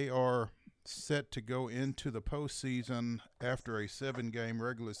they are set to go into the postseason after a 7-game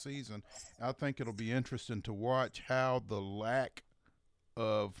regular season. I think it'll be interesting to watch how the lack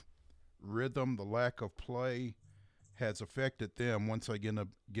of rhythm, the lack of play has affected them once they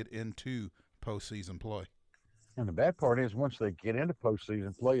get into postseason play. And the bad part is once they get into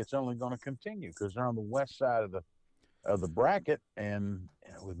postseason play, it's only going to continue because they're on the west side of the bracket, and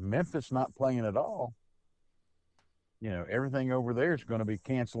with Memphis not playing at all, everything over there is going to be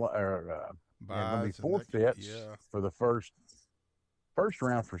canceled or going to be forfeits for the first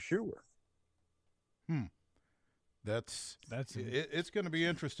round for sure. It's going to be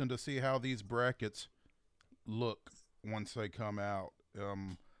interesting to see how these brackets look once they come out.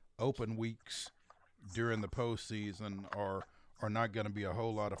 Open weeks during the postseason are not going to be a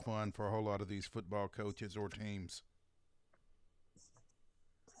whole lot of fun for a whole lot of these football coaches or teams.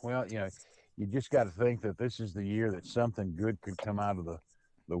 Well, you just got to think that this is the year that something good could come out of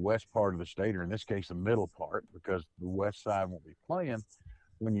the west part of the state, or in this case, the middle part, because the west side won't be playing.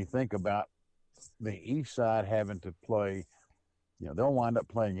 When you think about the east side having to play, they'll wind up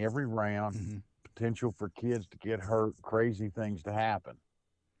playing every round, Mm-hmm. potential for kids to get hurt, crazy things to happen.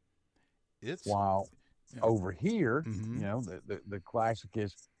 While over here, the classic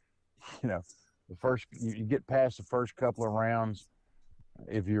is, the first, you get past the first couple of rounds.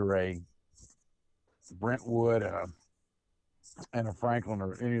 If you're a Brentwood and a Franklin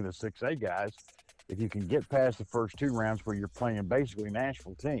or any of the 6A guys, if you can get past the first 2 rounds where you're playing basically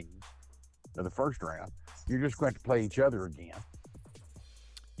Nashville teams, or the first round, you're just going to play each other again.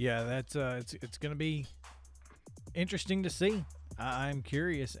 Yeah, that's it's going to be interesting to see. I'm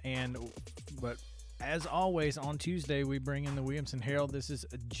curious, but as always on Tuesday we bring in the Williamson Herald. This is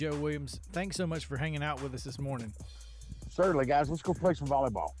Joe Williams. Thanks so much for hanging out with us this morning. Certainly, guys. Let's go play some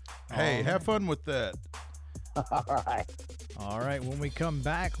volleyball. Hey, have fun with that. All right. When we come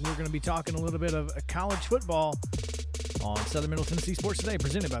back, we're going to be talking a little bit of college football on Southern Middle Tennessee Sports Today,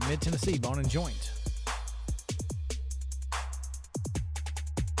 presented by Mid-Tennessee Bone and Joint.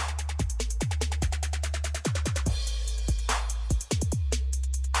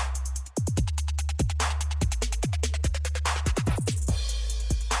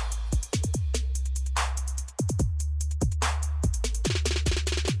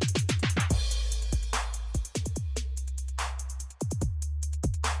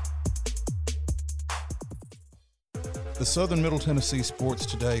 The Southern Middle Tennessee Sports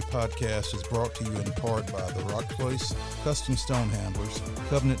Today podcast is brought to you in part by The Rock Place, Custom Stone Handlers,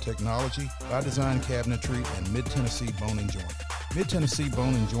 Covenant Technology, By Design Cabinetry, and Mid-Tennessee Bone and Joint. Mid-Tennessee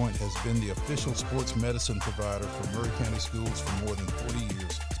Bone and Joint has been the official sports medicine provider for Murray County Schools for more than 40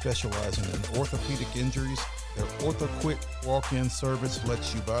 years, specializing in orthopedic injuries. Their OrthoQuick walk-in service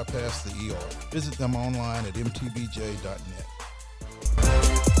lets you bypass the ER. Visit them online at mtbj.net.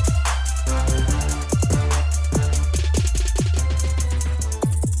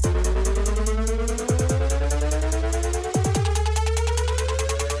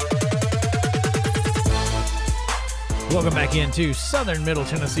 Welcome back into Southern Middle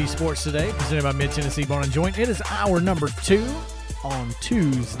Tennessee Sports Today, presented by Mid-Tennessee Bone and Joint. It is hour number 2 on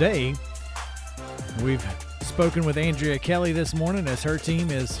Tuesday. We've spoken with Andrea Kelly this morning as her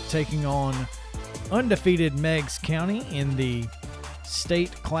team is taking on undefeated Meigs County in the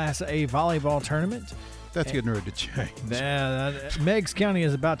state Class A volleyball tournament. That's getting ready to change. Meigs County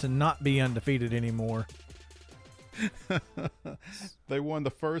is about to not be undefeated anymore. They won the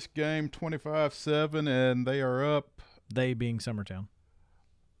first game 25-7, and they are up. They being Summertown.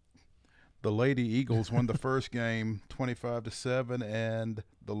 The Lady Eagles won the first game 25-7, and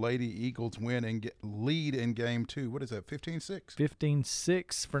the Lady Eagles lead in game 2. What is that, 15-6?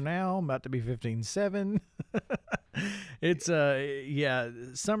 15-6 for now, about to be 15-7. It's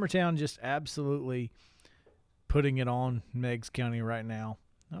Summertown just absolutely putting it on Meigs County right now.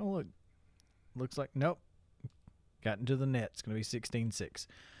 Oh, look. Looks like nope. Got into the net. It's going to be 16-6.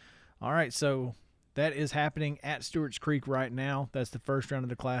 All right, so that is happening at Stewart's Creek right now. That's the first round of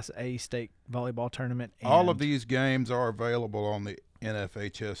the Class A state volleyball tournament. All of these games are available on the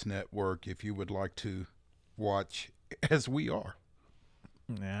NFHS network if you would like to watch, as we are.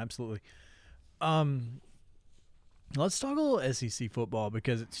 Yeah, absolutely. Let's talk a little SEC football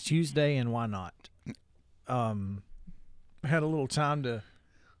because it's Tuesday and why not? I had a little time to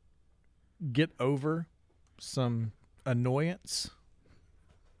get over some annoyance.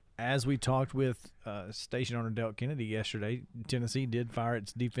 As we talked with station owner Delk Kennedy yesterday, Tennessee did fire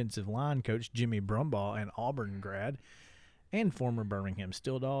its defensive line coach, Jimmy Brumbaugh, an Auburn grad. and former Birmingham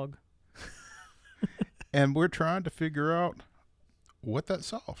Steel Dog. And we're trying to figure out what that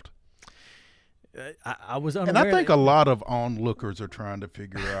solved. I was unaware. And I think a lot of onlookers are trying to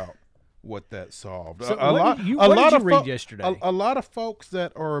figure out what that solved. So what did you read yesterday? A lot of folks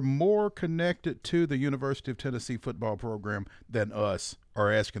that are more connected to the University of Tennessee football program than us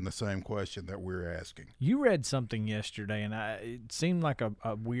are asking the same question that we're asking. You read something yesterday, and it seemed like a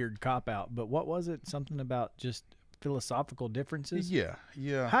weird cop-out, but what was it? Something about just philosophical differences? Yeah.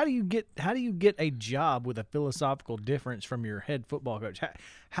 How do you get a job with a philosophical difference from your head football coach?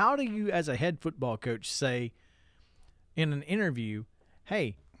 How do you, as a head football coach, say in an interview,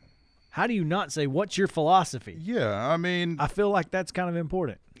 hey, how do you not say, what's your philosophy? Yeah, I mean, I feel like that's kind of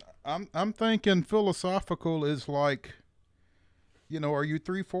important. I'm thinking philosophical is like, are you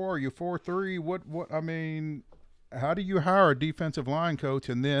 3-4? Are you 4-3? What? I mean, how do you hire a defensive line coach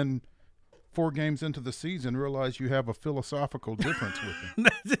and then 4 games into the season realize you have a philosophical difference with him?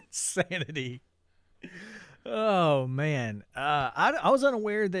 That's insanity. Oh, man. I was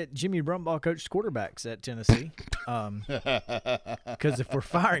unaware that Jimmy Brumbaugh coached quarterbacks at Tennessee. Because if we're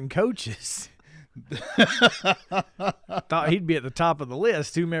firing coaches, thought he'd be at the top of the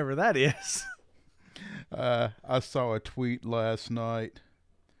list, whomever that is. I saw a tweet last night.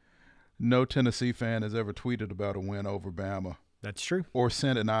 No Tennessee fan has ever tweeted about a win over Bama. That's true. Or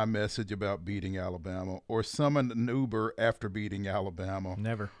sent an iMessage about beating Alabama. Or summoned an Uber after beating Alabama.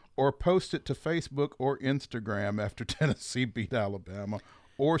 Never. Or posted to Facebook or Instagram after Tennessee beat Alabama.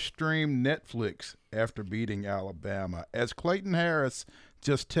 Or streamed Netflix after beating Alabama. As Clayton Harris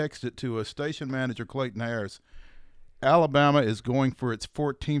just texted to us, station manager Clayton Harris, Alabama is going for its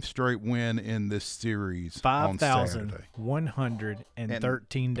 14th straight win in this series on Saturday.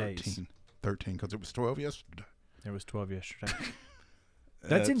 5,113 days. 13, because it was 12 yesterday. There was 12 yesterday.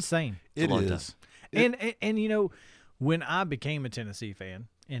 That's insane. It is. And when I became a Tennessee fan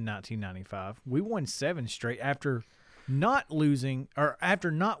in 1995, we won 7 straight after not winning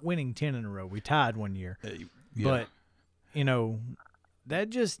 10 in a row. We tied one year. Yeah. But,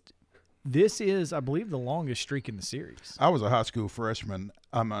 this is, I believe, the longest streak in the series. I was a high school freshman.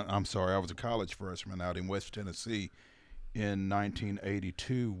 I'm sorry, I was a college freshman out in West Tennessee in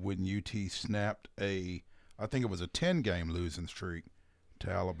 1982 when UT snapped I think it was a 10-game losing streak to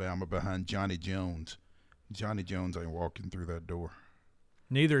Alabama behind Johnny Jones. Johnny Jones ain't walking through that door.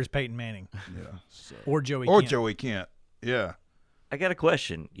 Neither is Peyton Manning. Yeah. Or Joey Kent. Joey Kent. Yeah. I got a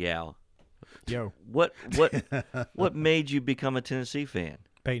question, Yal. Yo. What made you become a Tennessee fan?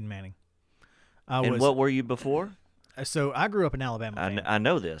 Peyton Manning. What were you before? So I grew up an Alabama fan. I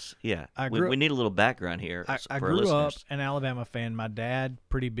know this. Yeah. We need a little background here for I our grew listeners. up an Alabama fan. My dad,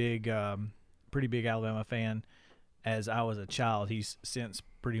 pretty big Alabama fan. As I was a child, he's since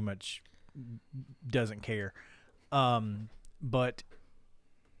pretty much doesn't care. But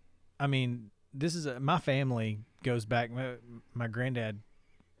I mean, this is my family goes back. My granddad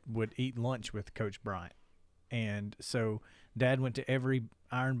would eat lunch with Coach Bryant, and so Dad went to every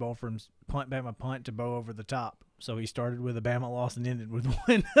Iron Bowl from punt Bama punt to bow over the top. So he started with a Bama loss and ended with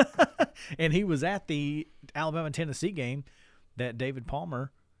one. And he was at the Alabama-Tennessee game that David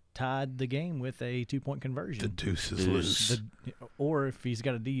Palmer tied the game with a 2-point conversion. The deuce is loose. Or if he's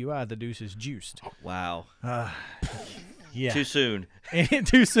got a DUI, the deuce is juiced. Wow. Yeah. Too soon.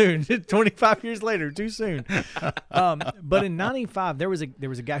 Too soon. 25 years later, too soon. But in 95, there was a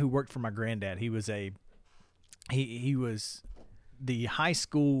guy who worked for my granddad. He was he was the high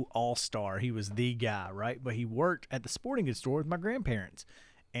school all-star. He was the guy, right? But he worked at the sporting goods store with my grandparents.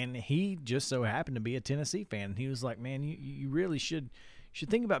 And he just so happened to be a Tennessee fan. And he was like, man, you really should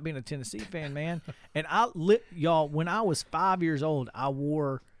think about being a Tennessee fan, man. And y'all, when I was 5 years old,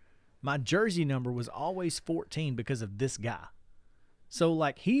 my jersey number was always 14 because of this guy. So,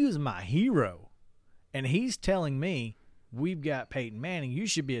 like, he was my hero. And he's telling me, we've got Peyton Manning. You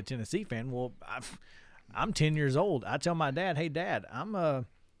should be a Tennessee fan. Well, I'm 10 years old. I tell my dad, hey, Dad, I'm gonna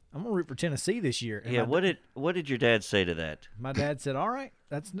root for Tennessee this year. And yeah, what did your dad say to that? My dad said, all right,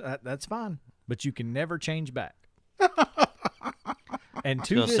 that's fine, but you can never change back. And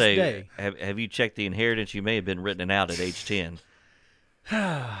to this day, have you checked the inheritance? You may have been written out at age 10.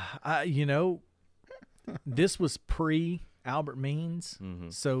 This was pre-Albert Means,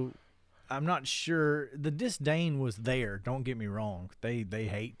 so I'm not sure. The disdain was there. Don't get me wrong. They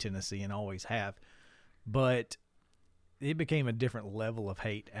hate Tennessee and always have. But it became a different level of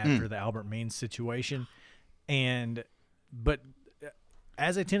hate after the Albert Means situation. But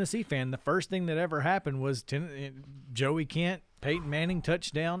as a Tennessee fan, the first thing that ever happened was Joey Kent, Peyton Manning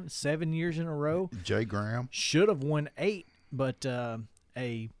touchdown 7 years in a row. Jay Graham should have won 8, but an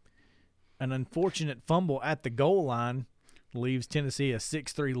unfortunate fumble at the goal line leaves Tennessee a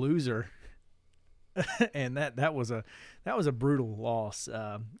 6-3 loser. And that was a brutal loss.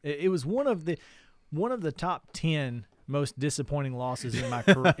 It was one of the top 10 most disappointing losses in my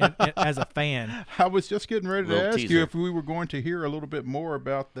career as a fan. I was just getting ready to ask teaser. you if we were going to hear a little bit more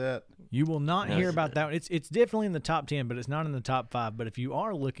about that. You will not hear about that one. It's definitely in the top 10, but it's not in the top 5. But if you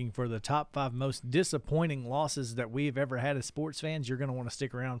are looking for the top 5 most disappointing losses that we've ever had as sports fans, you're going to want to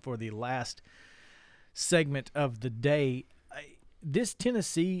stick around for the last segment of the day. This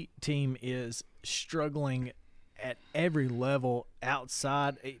Tennessee team is struggling at every level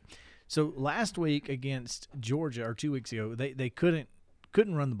outside. So last week against Georgia, or 2 weeks ago, they couldn't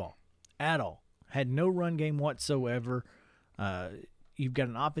run the ball at all. Had no run game whatsoever. You've got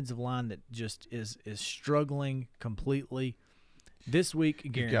an offensive line that just is struggling completely. This week,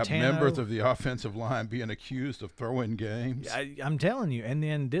 Garantano. You got members of the offensive line being accused of throwing games. I'm telling you. And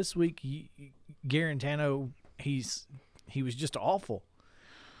then this week, Garantano, he was just awful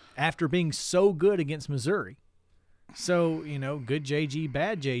after being so good against Missouri. So, good JG,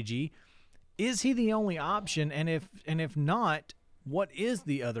 bad JG. Is he the only option? And if not, what is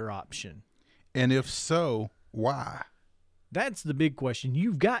the other option? And if so, why? That's the big question.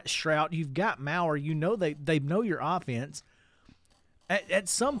 You've got Stroud, you've got Maurer. They know your offense. At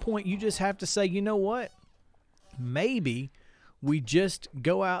some point, you just have to say, you know what? Maybe we just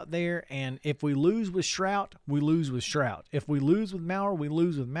go out there, and if we lose with Stroud, we lose with Stroud. If we lose with Maurer, we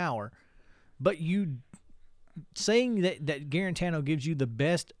lose with Maurer. But you saying that Garantano gives you the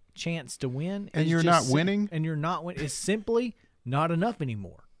best chance to win, and you're not winning, and you're not winning, is simply not enough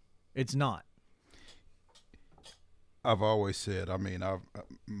anymore. It's not. I've always said,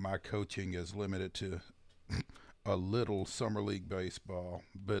 my coaching is limited to a little summer league baseball,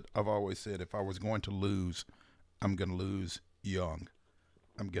 but I've always said if I was going to lose, I'm going to lose young.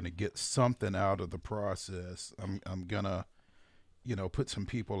 I'm going to get something out of the process. I'm going to, put some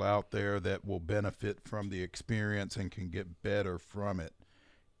people out there that will benefit from the experience and can get better from it.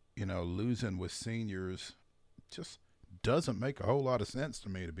 Losing with seniors just doesn't make a whole lot of sense to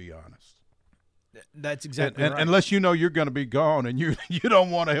me, to be honest. That's exactly right. Unless you're going to be gone and you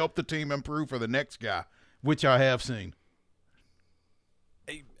don't want to help the team improve for the next guy, which I have seen.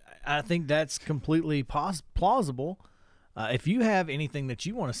 I think that's completely plausible. If you have anything that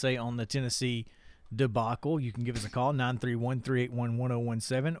you want to say on the Tennessee debacle, you can give us a call,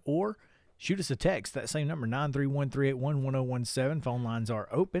 931-381-1017, or shoot us a text, that same number, 931-381-1017. Phone lines are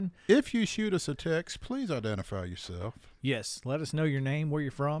open. If you shoot us a text, please identify yourself. Yes, let us know your name, where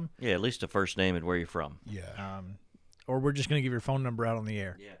you're from. Yeah, at least a first name and where you're from. Yeah. Or we're just going to give your phone number out on the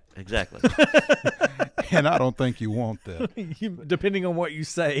air. Yeah, exactly. And I don't think you want that. Depending on what you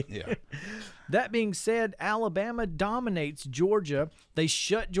say. Yeah. That being said, Alabama dominates Georgia. They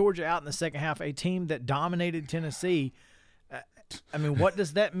shut Georgia out in the second half, a team that dominated Tennessee. What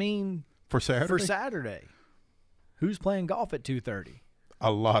does that mean for Saturday? Who's playing golf at 2:30?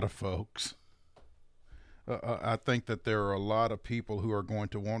 A lot of folks. I think that there are a lot of people who are going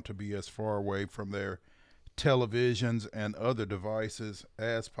to want to be as far away from their televisions and other devices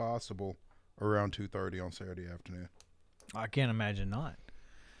as possible around 2:30 on Saturday afternoon. I can't imagine not.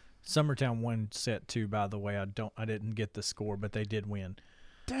 Summertown won set 2, by the way. I didn't get the score, but they did win.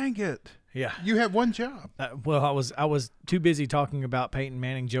 Dang it. Yeah. You had one job. Well, I was too busy talking about Peyton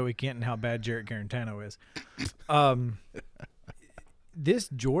Manning, Joey Kent, and how bad Jarrett Garantano is. This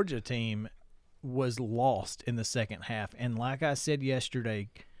Georgia team was lost in the second half. And like I said yesterday,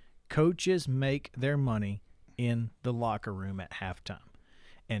 coaches make their money in the locker room at halftime.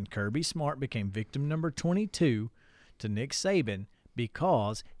 And Kirby Smart became victim number 22 to Nick Saban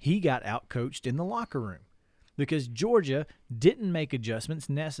because he got outcoached in the locker room. Because Georgia didn't make adjustments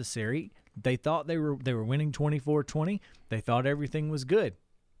necessary. They thought they were winning 24-20. They thought everything was good.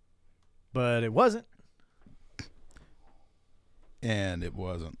 But it wasn't. And it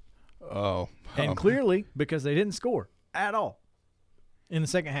wasn't. And clearly, because they didn't score at all in the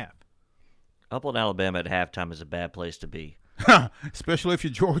second half. Upland, Alabama at halftime is a bad place to be. Especially if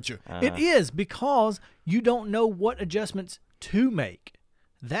you're Georgia. It is, because you don't know what adjustments to make.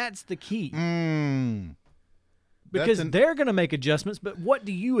 That's the key. Because they're going to make adjustments, but what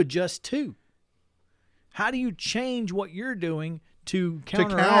do you adjust to? How do you change what you're doing to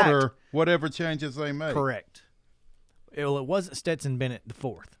counter whatever changes they make? Correct. Well, it wasn't Stetson Bennett the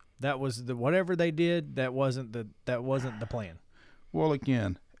fourth. That was whatever they did. That wasn't the plan. Well,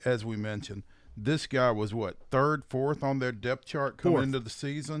 again, as we mentioned, this guy was third, fourth on their depth chart coming into the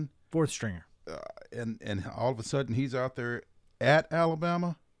season. Fourth stringer. And all of a sudden he's out there at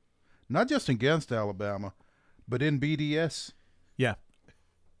Alabama, not just against Alabama, but in BDS. Yeah,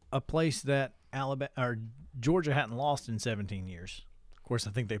 a place that Georgia hadn't lost in 17 years. Of course,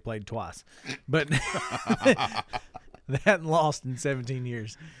 I think they played twice, but they hadn't lost in 17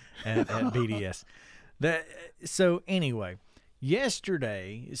 years at BDS. So anyway,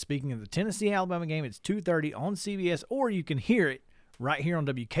 yesterday, speaking of the Tennessee-Alabama game, it's 2:30 on CBS, or you can hear it right here on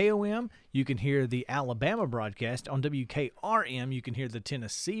WKOM. You can hear the Alabama broadcast on WKRM. You can hear the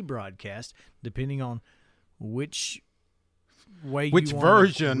Tennessee broadcast, depending on which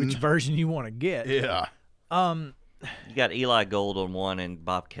version you want to get. Yeah. You got Eli Gold on one and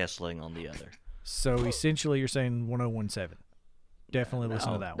Bob Kessling on the other. So essentially, you're saying 1017. Definitely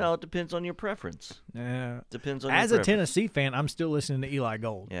listen to that one. No, it depends on your preference. Depends on as your a Tennessee fan, I'm still listening to Eli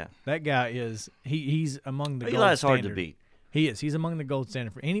Gold. Yeah, that guy is he's among the gold Eli's standard. hard to beat. He is. He's among the gold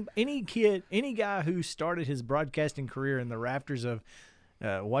standard for any guy who started his broadcasting career in the rafters of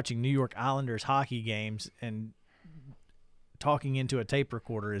watching New York Islanders hockey games and talking into a tape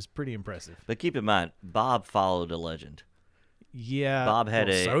recorder is pretty impressive. But keep in mind, Bob followed a legend. Yeah, Bob had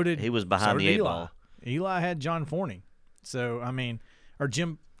he was behind the eight ball. Eli had John Forney. So, I mean, or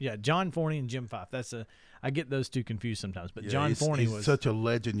Jim, John Forney and Jim Fife. I get those two confused sometimes. But John Forney was such a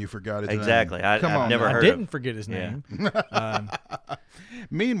legend. You forgot his name. Exactly. I've never heard. I didn't forget his name.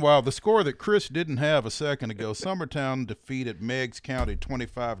 Meanwhile, the score that Chris didn't have a second ago: Summertown defeated Meigs County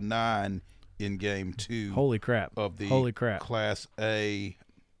 25-9 in Game 2. Holy crap! Of the Class A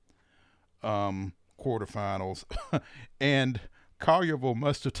quarterfinals, and Collierville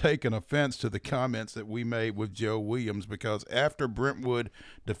must have taken offense to the comments that we made with Joe Williams, because after Brentwood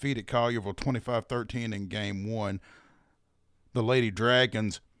defeated Collierville 25-13 in Game 1, the Lady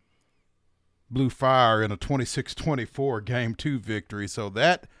Dragons blew fire in a 26-24 Game 2 victory. So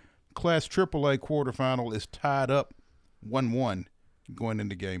that Class AAA quarterfinal is tied up 1-1 going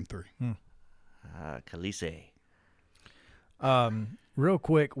into Game 3. Khaleesi. Real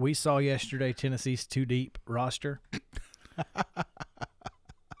quick, we saw yesterday Tennessee's Too Deep roster.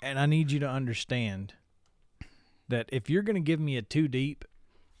 And I need you to understand that if you're going to give me a 2 deep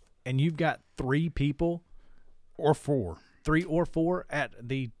and you've got 3 people or 4 at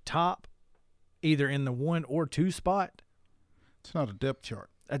the top, either in the 1 or 2 spot, it's not a depth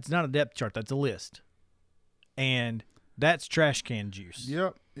chart. That's not a depth chart. That's a list. And that's trash can juice.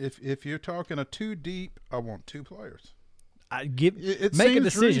 Yep. If you're talking a 2 deep, I want 2 players. Make a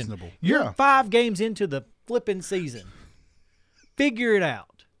decision. Reasonable. You're 5 games into the flipping season. Figure it out.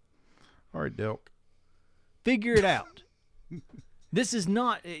 All right, Delk. Figure it out. This is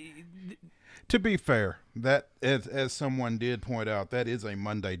not. To be fair, that as someone did point out, that is a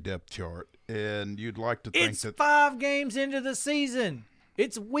Monday depth chart, and you'd like to think it's 5 games into the season.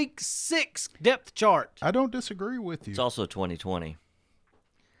 It's week 6 depth chart. I don't disagree with you. It's also 2020.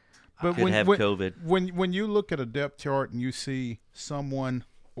 But could have COVID. When you look at a depth chart and you see someone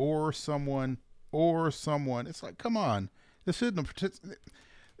or someone or someone, it's like, come on, this isn't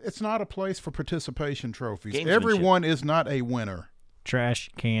it's not a place for participation trophies. Everyone is not a winner.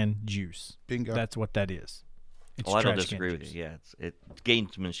 Trash can juice. Bingo. That's what that is. It's I don't disagree with you. Yeah, it's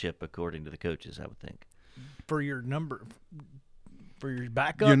gamesmanship according to the coaches, I would think. For your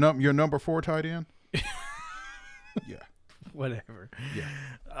backup, your number 4 tight end. Yeah. Whatever. Yeah.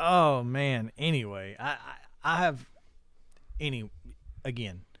 Oh man. Anyway, I have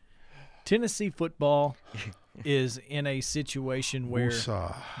again. Tennessee football is in a situation where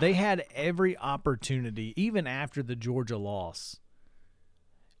they had every opportunity, even after the Georgia loss.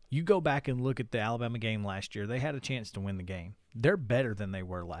 You go back and look at the Alabama game last year, they had a chance to win the game. They're better than they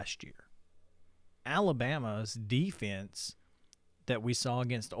were last year. Alabama's defense that we saw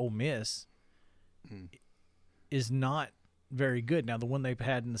against Ole Miss is not very good. Now, the one they've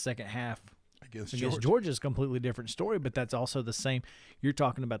had in the second half against Georgia is a completely different story, but that's also the same. You're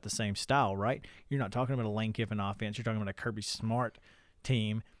talking about the same style, right? You're not talking about a Lane Kiffin offense. You're talking about a Kirby Smart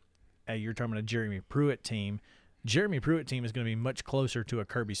team. You're talking about a Jeremy Pruitt team. Jeremy Pruitt team is going to be much closer to a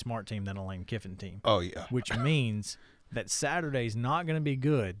Kirby Smart team than a Lane Kiffin team. Oh, yeah. Which means that Saturday's not going to be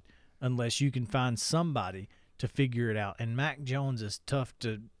good unless you can find somebody to figure it out. And Mac Jones is tough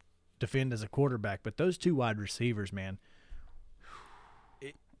to defend as a quarterback, but those 2 wide receivers, man,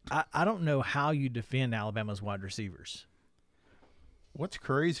 I don't know how you defend Alabama's wide receivers. What's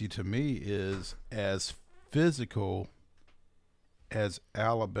crazy to me is as physical as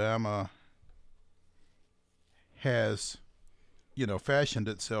Alabama has, fashioned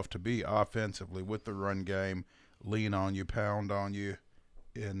itself to be offensively with the run game, lean on you, pound on you,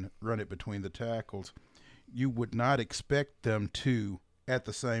 and run it between the tackles, you would not expect them to, at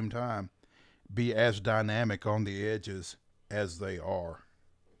the same time, be as dynamic on the edges as they are.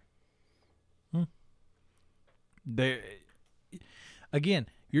 Again,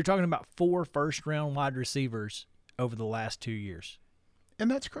 You're talking about 4 first-round wide receivers over the last 2 years.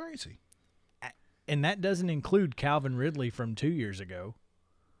 And that's crazy. And that doesn't include Calvin Ridley from 2 years ago.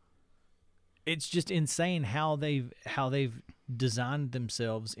 It's just insane how they've designed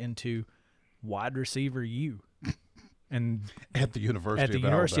themselves into wide receiver U. And at the University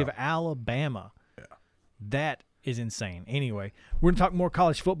of Alabama. Yeah. That is insane. Anyway, we're going to talk more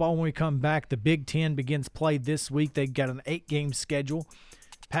college football when we come back. The Big Ten begins play this week. They've got an 8-game schedule.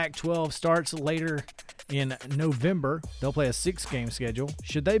 Pac-12 starts later in November. They'll play a 6-game schedule.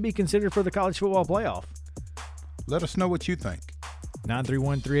 Should they be considered for the college football playoff? Let us know what you think.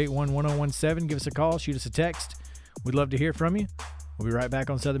 931-381-1017. Give us a call. Shoot us a text. We'd love to hear from you. We'll be right back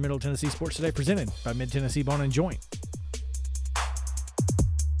on Southern Middle Tennessee Sports Today, presented by Mid-Tennessee Bone and Joint.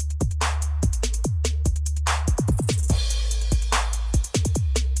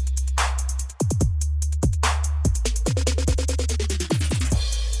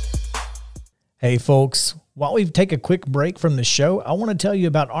 Hey folks, while we take a quick break from the show, I want to tell you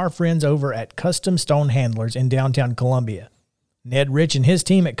about our friends over at Custom Stone Handlers in downtown Columbia. Ned Rich and his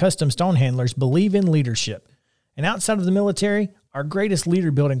team at Custom Stone Handlers believe in leadership. And outside of the military, our greatest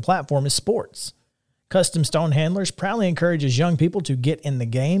leader building platform is sports. Custom Stone Handlers proudly encourages young people to get in the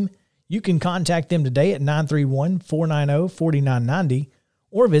game. You can contact them today at 931-490-4990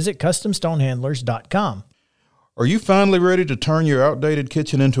 or visit CustomStonehandlers.com. Are you finally ready to turn your outdated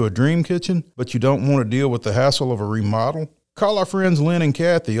kitchen into a dream kitchen, but you don't want to deal with the hassle of a remodel? Call our friends Lynn and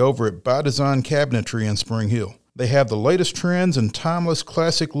Kathy over at By Design Cabinetry in Spring Hill. They have the latest trends and timeless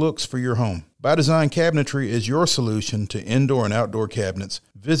classic looks for your home. By Design Cabinetry is your solution to indoor and outdoor cabinets.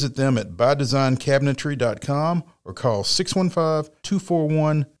 Visit them at bydesignCabinetry.com or call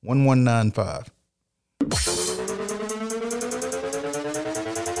 615-241-1195.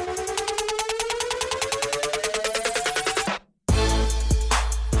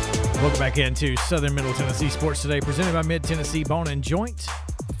 Welcome back into Southern Middle Tennessee Sports Today, presented by Mid-Tennessee Bone and Joint.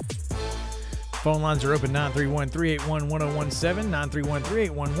 Phone lines are open, 931-381-1017,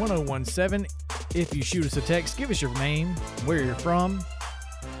 931-381-1017. If you shoot us a text, give us your name, where you're from.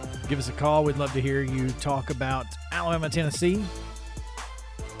 Give us a call. We'd love to hear you talk about Alabama, Tennessee,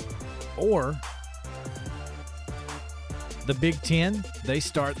 or the Big Ten. They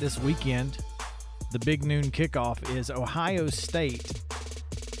start this weekend. The big noon kickoff is Ohio State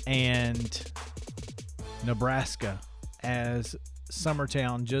and Nebraska, as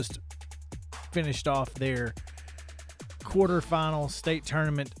Summertown just finished off their quarterfinal state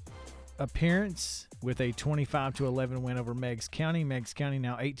tournament appearance with a 25-11 win over Meigs County. Meigs County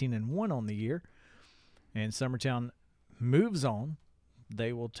now 18-1 on the year, and Summertown moves on.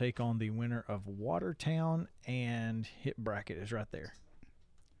 They will take on the winner of Watertown, and hit bracket is right there.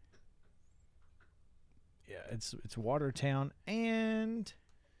 Yeah, it's Watertown and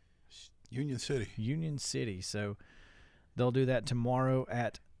Union City. So they'll do that tomorrow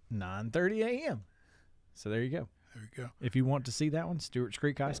at 9:30 a.m. So there you go. There you go. If you want to see that one, Stewart's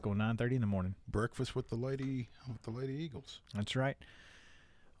Creek High School, 9:30 in the morning. Breakfast with the Lady Eagles. That's right.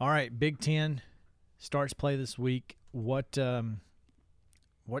 All right, Big Ten starts play this week. What do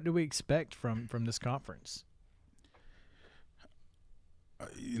we expect from this conference?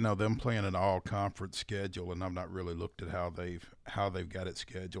 Them playing an all-conference schedule, and I've not really looked at how they've got it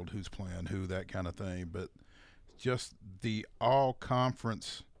scheduled, who's playing who, that kind of thing. But just the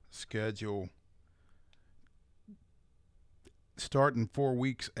all-conference schedule, starting 4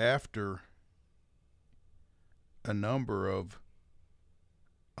 weeks after a number of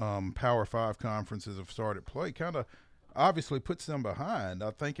Power 5 conferences have started play, kind of obviously puts them behind.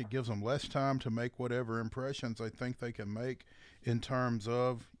 I think it gives them less time to make whatever impressions they think they can make in terms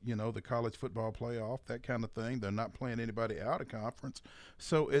of, the college football playoff, that kind of thing. They're not playing anybody out of conference.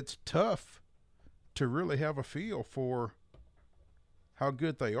 So it's tough to really have a feel for how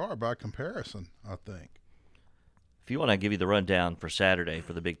good they are by comparison, I think. If you want to give you the rundown for Saturday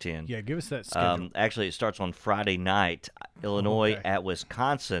for the Big Ten. Yeah, give us that schedule. Actually, it starts on Friday night. Illinois at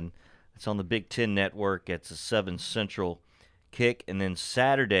Wisconsin. It's on the Big Ten Network. It's a 7 Central kick. And then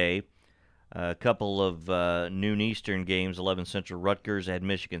Saturday, a couple of noon Eastern games, 11 Central. Rutgers at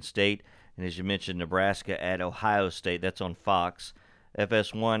Michigan State. And as you mentioned, Nebraska at Ohio State. That's on Fox.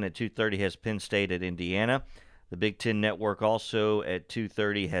 FS1 at 2:30 has Penn State at Indiana. The Big Ten Network also at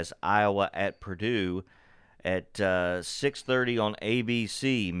 2:30 has Iowa at Purdue. At 6:30 on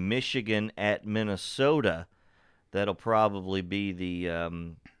ABC, Michigan at Minnesota. That'll probably be the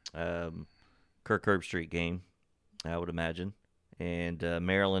Kirk Herbstreit game, I would imagine. And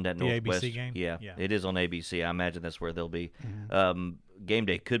Maryland at Northwest. ABC game? Yeah, it is on ABC. I imagine that's where they'll be. Mm-hmm. Game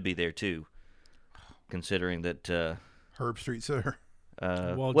day could be there, too, considering that Herbstreit's there.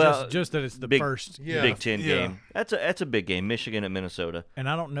 Just that it's the Big, first Big Ten game. That's a big game. Michigan at Minnesota. And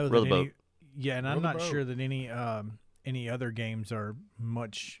I don't know Row that the any. boat. Yeah, and Row I'm the not boat. sure that any other games are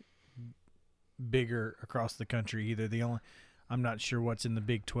much bigger across the country either. I'm not sure what's in the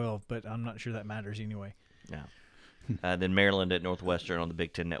Big 12, but I'm not sure that matters anyway. Yeah. Then Maryland at Northwestern on the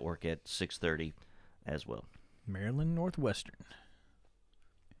Big Ten Network at 6:30 as well. Maryland Northwestern.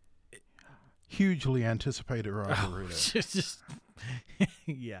 Hugely anticipated rivalry. Just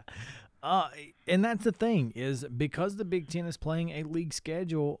yeah. And that's the thing is because the Big Ten is playing a league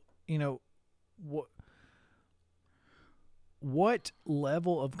schedule, what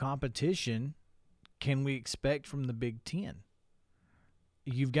level of competition can we expect from the Big Ten?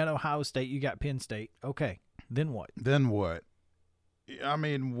 You've got Ohio State, you got Penn State. Okay, then what? Then what? I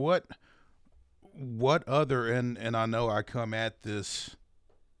mean, what other and I know I come at this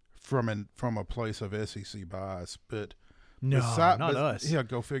from a place of SEC bias, but No, not us. Yeah,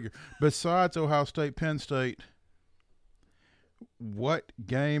 go figure. Besides Ohio State, Penn State, what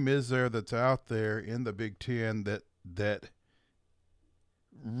game is there that's out there in the Big Ten that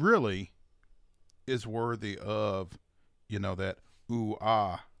really is worthy of, that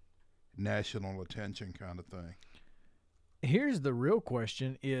national attention kind of thing? Here's the real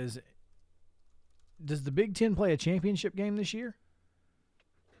question is, does the Big Ten play a championship game this year?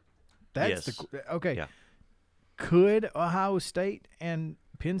 Yes. Okay. Yeah. Could Ohio State and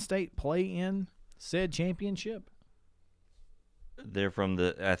Penn State play in said championship? They're from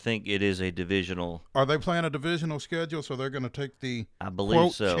I think it is a divisional. Are they playing a divisional schedule, so they're going to take the I believe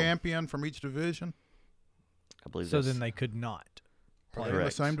quote so. champion from each division? I believe So that's then they could not. Are they in the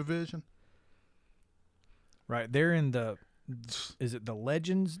Correct. same division? Right. They're in is it the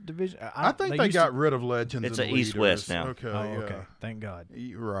Legends division? I think they used got to- rid of Legends. It's and a East-West Leaders. now. Okay. Oh, yeah. okay. Thank God.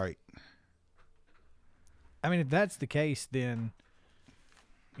 Right. I mean, if that's the case, then,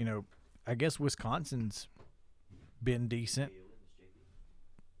 I guess Wisconsin's been decent.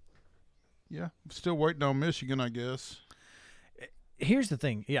 Yeah. Still waiting on Michigan, I guess. Here's the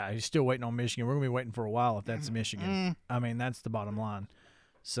thing. Yeah, he's still waiting on Michigan. We're going to be waiting for a while if that's Michigan. I mean, that's the bottom line.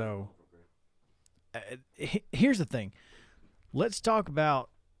 So, here's the thing. Let's talk about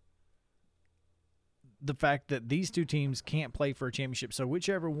the fact that these two teams can't play for a championship. So,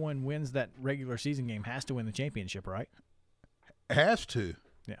 whichever one wins that regular season game has to win the championship, right? Has to.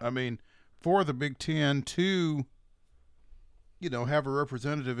 Yeah. I mean, for the Big Ten to, have a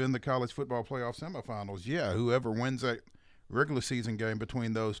representative in the college football playoff semifinals, yeah, whoever wins that regular season game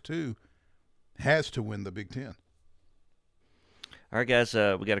between those two has to win the Big Ten. All right, guys,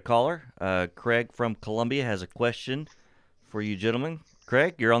 we got a caller. Craig from Columbia has a question for you gentlemen.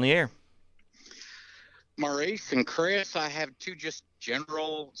 Craig, you're on the air. Maurice and Chris, I have two just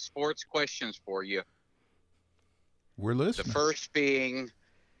general sports questions for you. We're listening. The first being,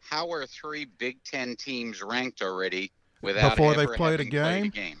 how are 3 Big Ten teams ranked already without Before they've ever played a having played a game?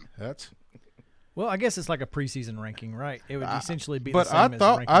 game? That's. Well, I guess it's like a preseason ranking, right? It would essentially be But the same as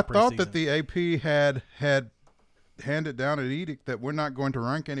ranking I thought that preseason. the AP had handed down an edict that we're not going to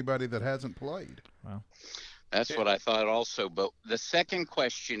rank anybody that hasn't played. That's what I thought also. But the second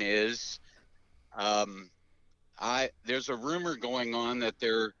question is, there's a rumor going on that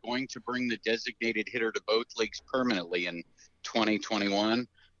they're going to bring the designated hitter to both leagues permanently in 2021,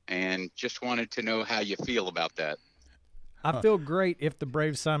 and just wanted to know how you feel about that. I feel great if the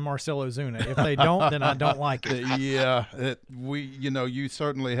Braves sign Marcell Ozuna. If they don't, then I don't like it. Yeah, you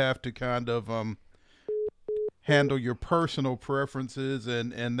certainly have to kind of handle your personal preferences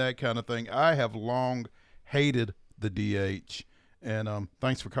and that kind of thing. I have long hated the DH, and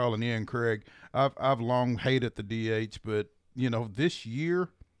thanks for calling in, Craig. I've long hated the DH, but this year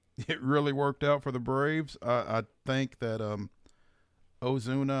it really worked out for the Braves. I think that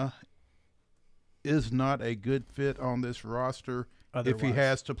Ozuna is not a good fit on this roster if he Otherwise.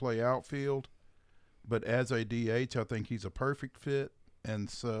 has to play outfield. But as a DH, I think he's a perfect fit. And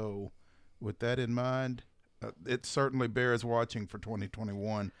so with that in mind, it certainly bears watching for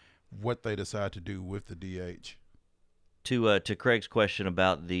 2021 what they decide to do with the DH. To Craig's question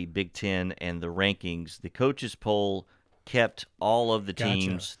about the Big Ten and the rankings, the coaches poll kept all of the Gotcha.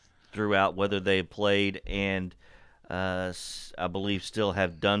 teams throughout, whether they played and I believe still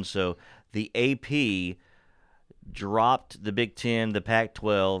have done so. The AP dropped the Big Ten, the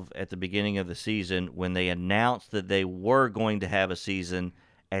Pac-12 at the beginning of the season when they announced that they were going to have a season.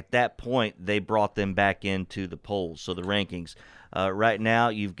 At that point, they brought them back into the polls, so the rankings. Right now,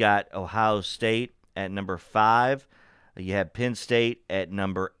 you've got Ohio State at number 5. You have Penn State at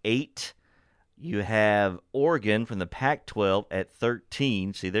number 8. You have Oregon from the Pac-12 at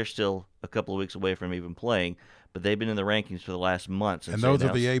 13. See, they're still a couple of weeks away from even playing. but they've been in the rankings for the last month. And those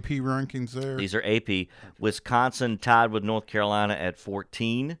are the AP rankings there? These are AP. Wisconsin tied with North Carolina at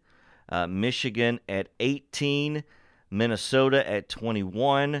 14, Michigan at 18, Minnesota at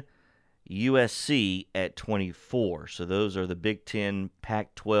 21, USC at 24. So those are the Big Ten,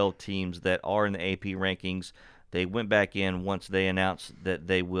 Pac-12 teams that are in the AP rankings. They went back in once they announced that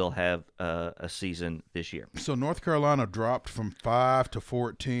they will have a season this year. So North Carolina dropped from 5 to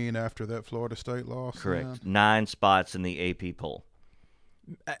 14 after that Florida State loss? Correct. 9 spots in the AP poll.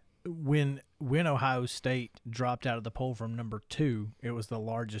 When Ohio State dropped out of the poll from number 2, it was the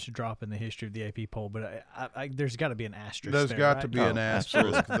largest drop in the history of the AP poll. But there's got to be an asterisk. There's got to right? be an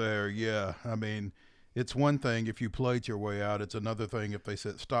asterisk there, yeah. I mean, it's one thing if you played your way out. It's another thing if they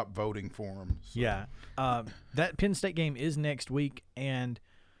said stop voting for them. So. Yeah. That Penn State game is next week, and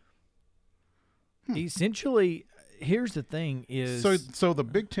essentially, here's the thing is... So the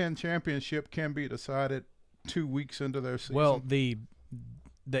Big Ten championship can be decided 2 weeks into their season? Well, the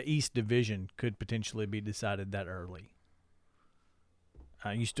East Division could potentially be decided that early.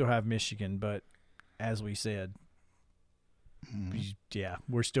 You still have Michigan, but as we said, yeah,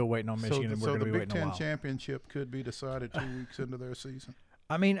 we're still waiting on Michigan, and we're going to be waiting a while. So the Big Ten championship could be decided 2 weeks into their season?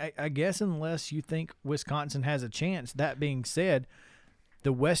 I mean, I guess unless you think Wisconsin has a chance. That being said,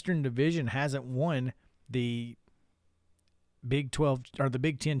 the Western Division hasn't won the Big 12 or the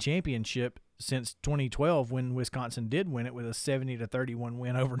Big Ten championship since 2012, when Wisconsin did win it with a 70-31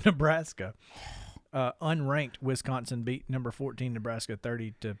 win over Nebraska. Unranked Wisconsin beat number 14 Nebraska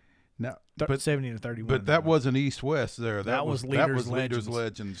 70-31. But that wasn't East-West there. That was Leaders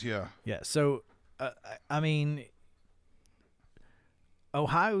Legends. Yeah. Yeah. So, I mean,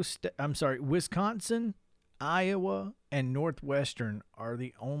 Wisconsin, Iowa, and Northwestern are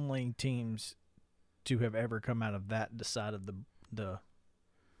the only teams to have ever come out of that side of the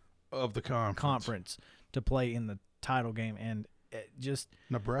conference to play in the title game, and just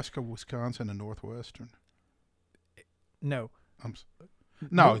Nebraska, Wisconsin, and Northwestern. No.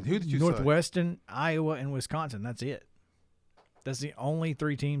 No, who did you say? Northwestern, Iowa, and Wisconsin. That's it. That's the only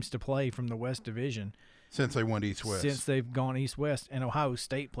 3 teams to play from the West Division since they went East-West. Since they've gone East-West, and Ohio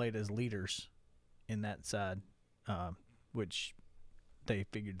State played as leaders in that side, which they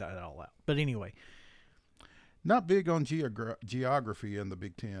figured that all out. But anyway, not big on geography in the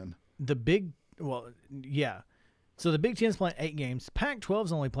Big Ten. Yeah. So the Big Ten's playing 8 games.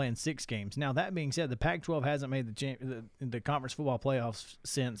 Pac-12's only playing 6 games. Now, that being said, the Pac-12 hasn't made the conference football playoffs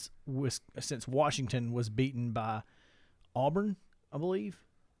since Washington was beaten by Auburn, I believe.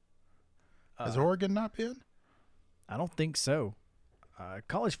 Has Oregon not been? I don't think so.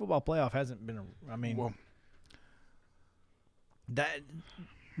 College football playoff hasn't been.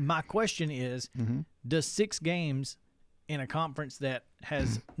 My question is, does 6 games in a conference that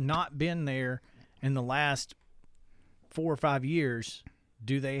has not been there in the last 4 or 5 years,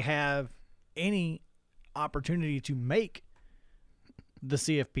 do they have any opportunity to make the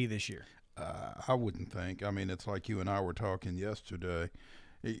CFP this year? I wouldn't think. I mean, it's like you and I were talking yesterday.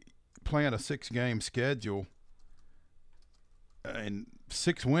 Playing a 6-game schedule, and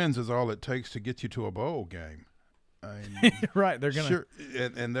 6 wins is all it takes to get you to a bowl game. Right, they're gonna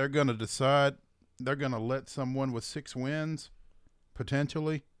and they're gonna decide. They're gonna let someone with 6 wins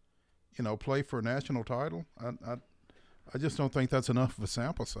potentially, play for a national title. I just don't think that's enough of a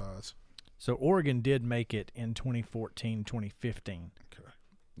sample size. So Oregon did make it in 2014, 2015. Okay.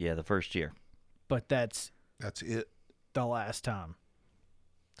 Yeah, the first year. But that's it. The last time.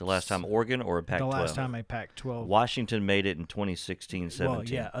 The last time Oregon or a Pac-12? The last time a Pac-12. Washington made it in 2016-17. Well,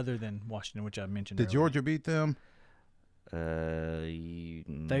 yeah, other than Washington, which I mentioned Did earlier. Georgia beat them?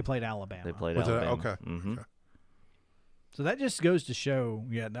 They played Alabama. They played Alabama. Okay. Mm-hmm. Okay. So that just goes to show,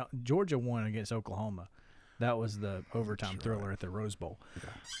 Georgia won against Oklahoma. That was the overtime thriller at the Rose Bowl.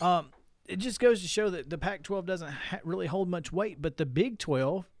 Yeah. It just goes to show that the Pac-12 doesn't really hold much weight, but the Big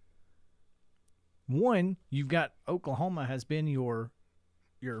 12, one, you've got Oklahoma has been your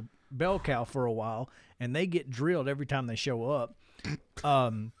bell cow for a while, and they get drilled every time they show up.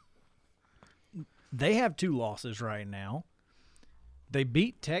 They have 2 losses right now. They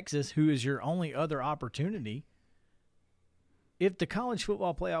beat Texas, who is your only other opportunity. If the college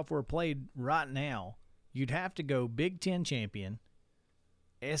football playoff were played right now, you'd have to go Big Ten champion,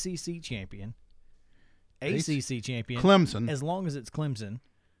 SEC champion, ACC champion, Clemson, as long as it's Clemson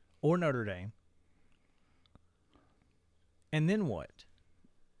or Notre Dame. And then what?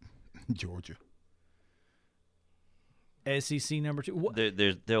 Georgia. SEC number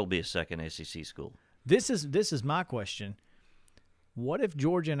 2. There'll be a second SEC school. This is my question. What if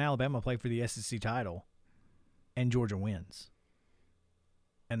Georgia and Alabama play for the SEC title and Georgia wins?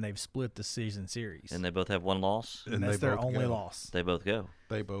 and they've split the season series. And they both have one loss? And that's their only loss. They both go.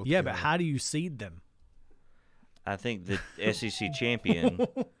 They both Yeah, go. but how do you seed them? I think the SEC champion,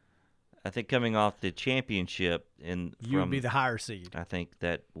 I think coming off the championship, you would be the higher seed. I think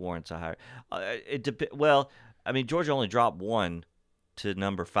that warrants a higher. Well, I mean, Georgia only dropped 1 to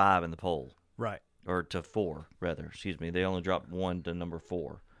number 5 in the poll. Right. Or to 4, rather. Excuse me. They only dropped 1 to number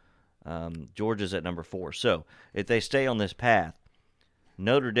 4. Georgia's at number 4. So if they stay on this path,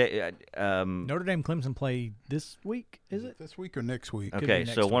 Notre Dame Clemson play this week, is it? This week or next week? Okay,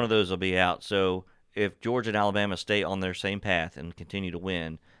 so one of those will be out. So if Georgia and Alabama stay on their same path and continue to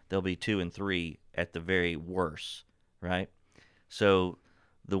win, they'll be 2 and 3 at the very worst, right? So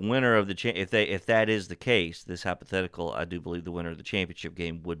the winner of the if that is the case, this hypothetical, I do believe the winner of the championship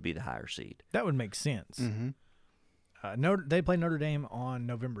game would be the higher seed. That would make sense. Mm-hmm. They play Notre Dame on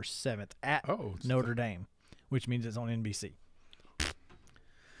November 7th at Notre Dame, which means it's on NBC.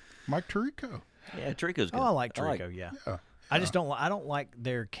 Mike Tirico. Yeah, Tirico's good. Oh, I like Tirico. Yeah. I just don't. I don't like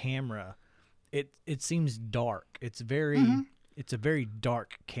their camera. It seems dark. It's a very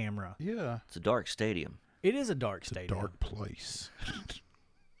dark camera. Yeah. It's a dark stadium. It is a dark stadium. Dark place.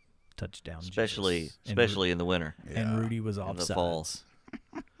 Touchdown. Especially in the winter. And Rudy was offsides. In the fall.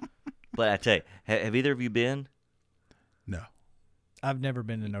 But I tell you, have either of you been? No. I've never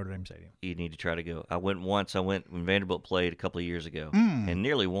been to Notre Dame Stadium. You need to try to go. I went once. I went when Vanderbilt played a couple of years ago and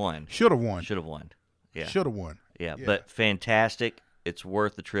nearly won. Should have won. Yeah. Should have won. Yeah, but fantastic. It's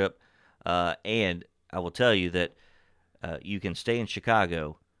worth the trip. And I will tell you that you can stay in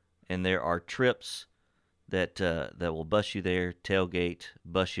Chicago, and there are trips that will bus you there, tailgate,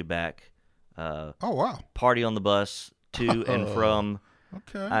 bus you back. Oh, wow. Party on the bus to and from.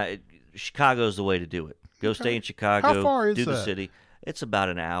 Okay. Chicago's the way to do it. Go stay in Chicago. How far is do the that? city. It's about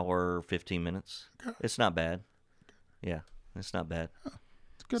an hour, 15 minutes. Okay. It's not bad. Yeah, it's not bad.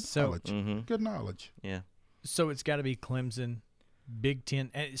 It's good knowledge. Good knowledge. Yeah. So it's got to be Clemson, Big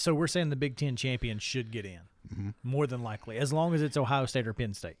Ten. So we're saying the Big Ten champion should get in, more than likely, as long as it's Ohio State or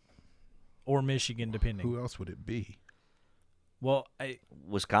Penn State or Michigan, depending. Who else would it be? Well,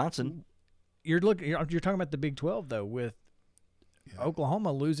 Wisconsin. You're talking about the Big 12 though, with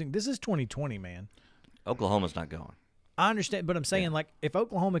Oklahoma losing. This is 2020, man. Oklahoma's not going. I understand, but I'm saying like if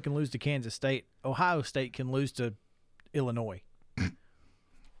Oklahoma can lose to Kansas State, Ohio State can lose to Illinois.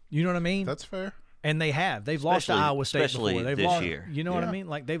 You know what I mean? That's fair. And they have. They've lost to Iowa State before. They've this lost, year. You know what I mean?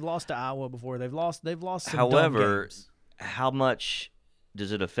 Like they've lost to Iowa before. They've lost some However, dumb games. how much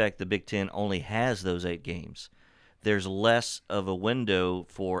does it affect the Big Ten only has those 8 games? There's less of a window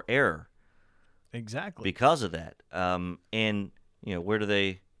for error. Exactly. Because of that. And you know, where do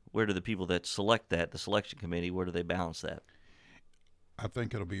the people that select that, the selection committee, where do they balance that? I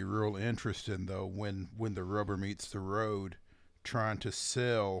think it'll be real interesting though when the rubber meets the road, trying to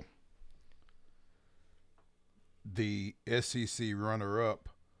sell the SEC runner-up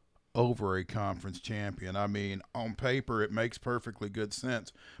over a conference champion. I mean, on paper it makes perfectly good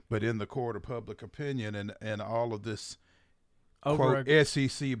sense, but in the court of public opinion and all of this quote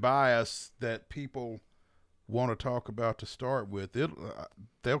SEC bias that people want to talk about to start with,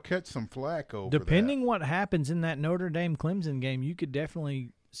 they'll catch some flack over depending what happens in that Notre Dame Clemson game. You could definitely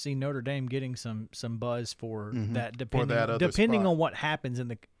see Notre Dame getting some buzz for that, depending on what happens in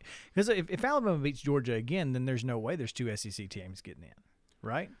the. Because if Alabama beats Georgia again, then there's no way there's 2 SEC teams getting in,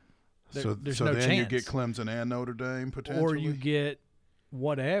 right? There's no then chance. You get Clemson and Notre Dame potentially, or you get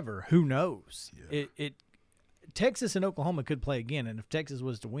whatever. Who knows? Yeah. Texas and Oklahoma could play again, and if Texas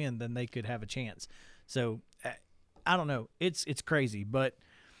was to win, then they could have a chance. So I don't know. It's crazy, but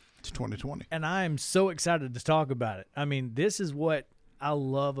it's 2020, and I am so excited to talk about it. I mean, this is what I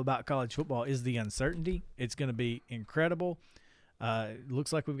love about college football is the uncertainty. It's going to be incredible.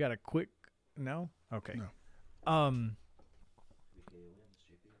 Looks like we've got a quick no. Okay. No.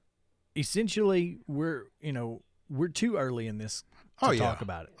 Essentially, we're too early in this to talk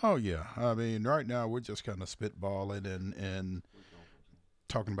about it. Oh yeah. I mean, right now we're just kind of spitballing and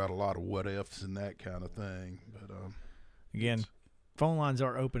talking about a lot of what ifs and that kind of thing. But again, phone lines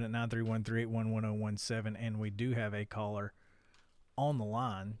are open at 931-381-1017, and we do have a caller on the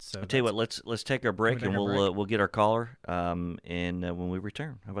line. So I'll tell you what, let's take our break and we'll get our caller and when we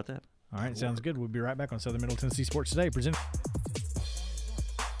return. How about that? All right, sounds good. We'll be right back on Southern Middle Tennessee Sports Today. Presented.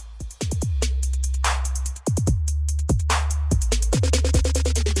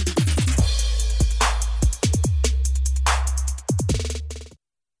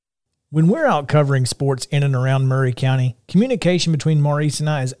 When we're out covering sports in and around Maury County, communication between Maurice and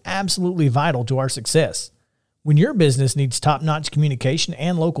I is absolutely vital to our success. When your business needs top-notch communication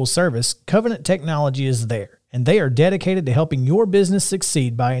and local service, Covenant Technology is there, and they are dedicated to helping your business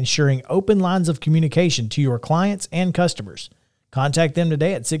succeed by ensuring open lines of communication to your clients and customers. Contact them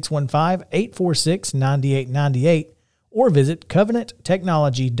today at 615-846-9898 or visit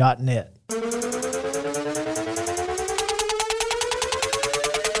covenanttechnology.net.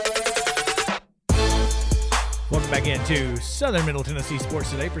 Welcome back into Southern Middle Tennessee Sports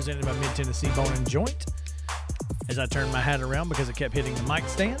Today, presented by Mid-Tennessee Bone and Joint. As I turned my hat around because it kept hitting the mic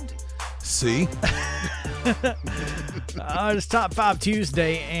stand. See? It's Top 5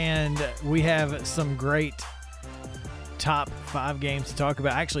 Tuesday, and we have some great top 5 games to talk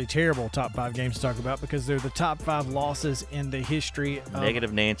about. Actually, terrible top 5 games to talk about because they're the top 5 losses in the history of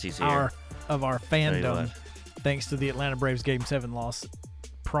Negative Nancy's here. Our fandom, thanks to the Atlanta Braves Game 7 loss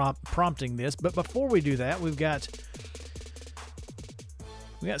prompting this. But before we do that, we got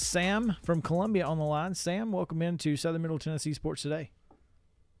Sam from Columbia on the line. Sam, welcome into Southern Middle Tennessee Sports Today.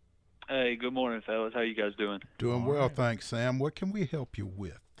 Hey, good morning, fellas. How you guys doing? Doing well, thanks, Sam. What can we help you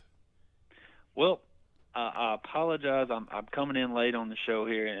with? Well, I apologize. I'm coming in late on the show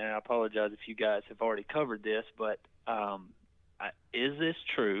here, and I apologize if you guys have already covered this, but is this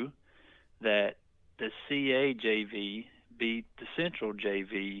true that the CA JV beat the Central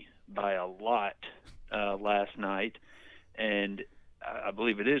JV by a lot last night? And I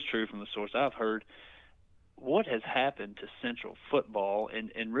believe it is true from the source I've heard. What has happened to Central football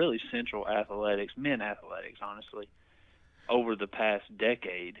and really Central athletics, men athletics, honestly, over the past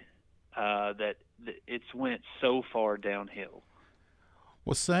decade that it's went so far downhill?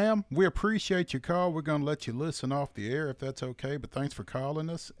 Well, Sam, we appreciate your call. We're going to let you listen off the air if that's okay, but thanks for calling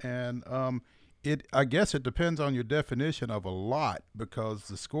us. And I guess it depends on your definition of a lot, because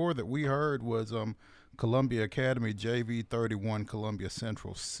the score that we heard was Columbia Academy JV 31, Columbia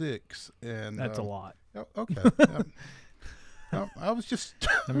Central 6. And that's a lot. Okay. I was just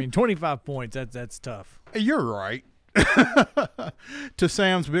I mean, 25 points, that's tough. You're right. To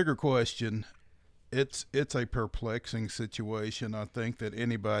Sam's bigger question, it's a perplexing situation. I think that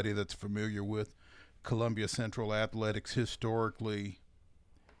anybody that's familiar with Columbia Central athletics historically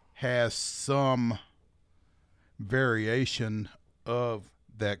has some variation of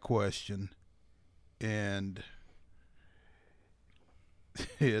that question, and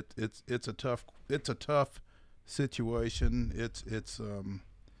it's a tough situation. It's an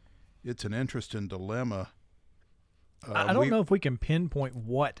interesting dilemma. I don't know if we can pinpoint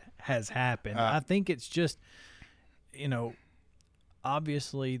what has happened. I think it's just,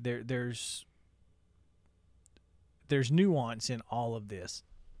 obviously there's nuance in all of this.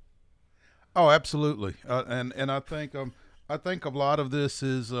 Oh, absolutely. And I think a lot of this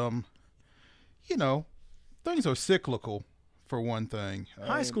is, things are cyclical, for one thing.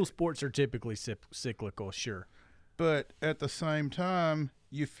 High school sports are typically cyclical, sure. But at the same time,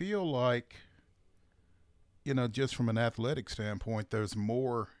 you feel like, just from an athletic standpoint, there's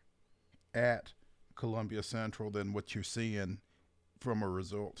more at Columbia Central than what you're seeing from a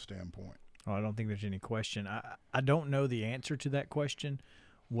result standpoint. Oh, I don't think there's any question. I don't know the answer to that question.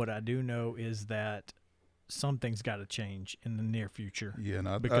 What I do know is that something's got to change in the near future.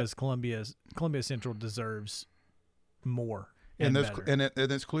 Yeah, because Columbia Central deserves more and better. And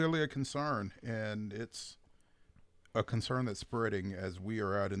it's clearly a concern, and it's a concern that's spreading as we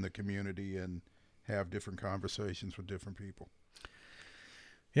are out in the community and have different conversations with different people.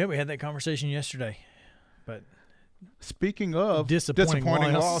 Yeah, we had that conversation yesterday. But speaking of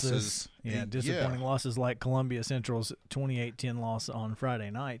disappointing losses. Disappointing losses like Columbia Central's 28-10 loss on Friday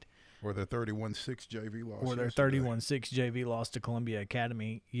night. Or their 31-6 JV loss. Or their 31-6 JV loss to Columbia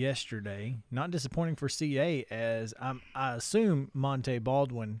Academy yesterday. Not disappointing for CA, as I assume Monte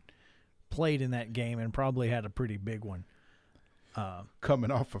Baldwin played in that game and probably had a pretty big one.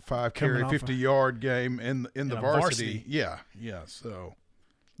 Coming off a 5-carry, 50-yard game in the varsity. Yeah, so.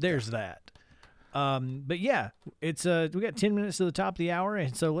 There's that. But yeah, it's we got 10 minutes to the top of the hour,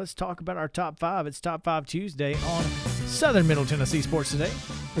 and so let's talk about our top 5. It's Top 5 Tuesday on Southern Middle Tennessee Sports Today,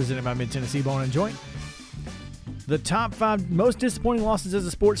 presented by Mid-Tennessee Bone and Joint. The top 5 most disappointing losses as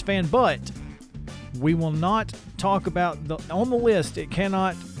a sports fan, but we will not talk about on the list. It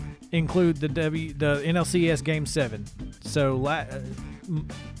cannot include the NLCS Game 7. So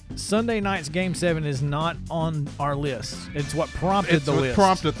Sunday night's Game 7 is not on our list. It's what prompted the list. It's what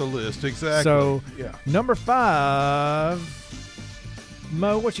prompted the list, exactly. So, number 5,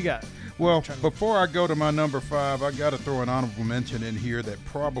 Mo, what you got? Well, before I go to my number 5, I got to throw an honorable mention in here that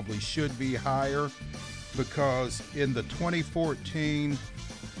probably should be higher, because in the 2014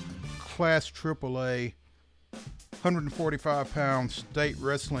 Class AAA 145-pound state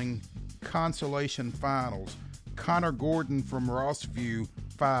wrestling consolation finals, Connor Gordon from Rossview,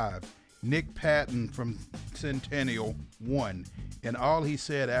 5. Nick Patton from Centennial, 1. And all he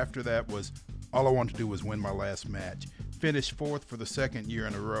said after that was, all I wanted to do was win my last match. Finished 4th for the 2nd year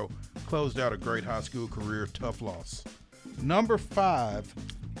in a row. Closed out a great high school career. Tough loss. Number 5.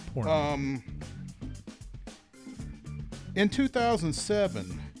 In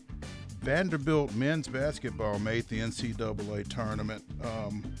 2007, Vanderbilt men's basketball made the NCAA tournament.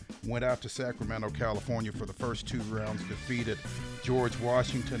 Went out to Sacramento, California for the first 2 rounds, defeated George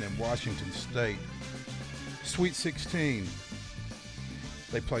Washington and Washington State. Sweet 16,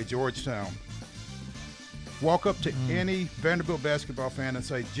 they play Georgetown. Walk up to any Vanderbilt basketball fan and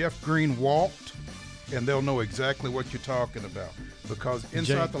say, Jeff Green walked, and they'll know exactly what you're talking about. Because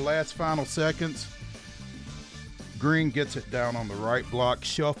inside the last final seconds, Green gets it down on the right block,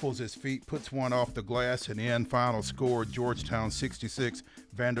 shuffles his feet, puts one off the glass, and in. Final score, Georgetown 66,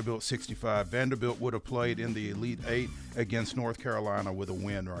 Vanderbilt 65. Vanderbilt would have played in the Elite Eight against North Carolina with a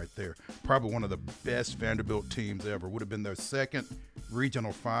win right there. Probably one of the best Vanderbilt teams ever. Would have been their 2nd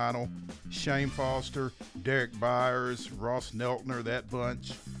regional final. Shane Foster, Derek Byers, Ross Neltner, that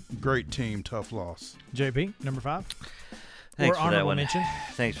bunch. Great team, tough loss. JP, number 5. Thanks or for that honorable one. mention.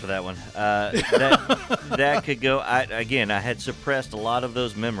 Thanks for that one. That could go. I had suppressed a lot of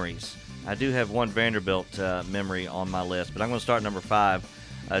those memories. I do have one Vanderbilt memory on my list, but I'm going to start number 5.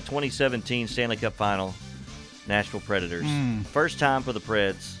 2017 Stanley Cup Final, Nashville Predators. First time for the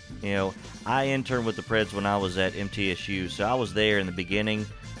Preds. You know, I interned with the Preds when I was at MTSU, so I was there in the beginning.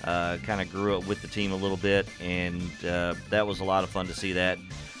 Kind of grew up with the team a little bit, and that was a lot of fun to see that.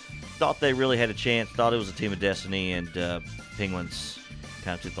 Thought they really had a chance. Thought it was a team of destiny, and Penguins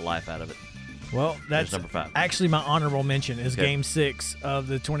kind of took the life out of it. Well, that's number 5. Actually my honorable mention is Okay. Game 6 of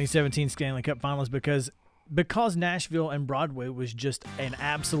the 2017 Stanley Cup Finals because Nashville and Broadway was just an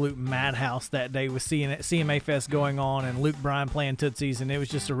absolute madhouse that day with CMA Fest going on and Luke Bryan playing Tootsies, and it was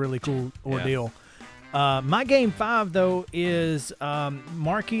just a really cool ordeal. My Game 5, though, is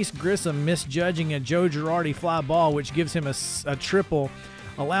Marquise Grissom misjudging a Joe Girardi fly ball, which gives him a triple,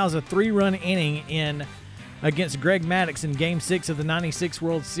 allows a 3-run inning in against Greg Maddux in Game 6 of the 96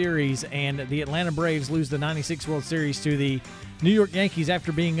 World Series, and the Atlanta Braves lose the 96 World Series to the New York Yankees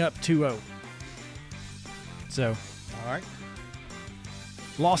after being up 2-0. So, All right.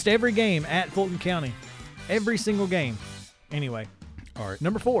 lost every game at Fulton County. Every single game. Anyway. All right.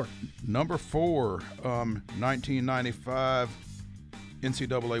 Number 4. Number 4, 1995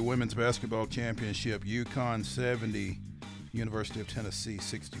 NCAA Women's Basketball Championship, UConn 70, University of Tennessee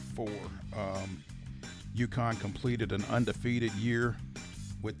 64. UConn completed an undefeated year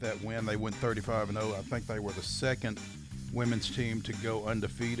with that win. They went 35-0. I think they were the 2nd women's team to go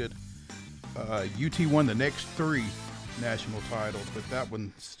undefeated. UT won the next 3 national titles, but that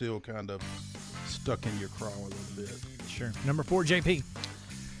one still kind of stuck in your craw a little bit. Sure. Number 4, JP.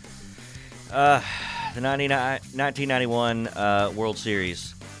 The 1991 World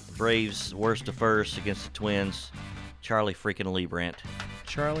Series. Braves worst to first against the Twins. Charlie freaking Liebrandt.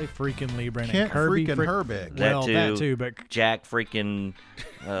 Charlie freaking Liebrandt. Kent and Kirby freaking Herbeck. Well, That that too. too, but Jack freaking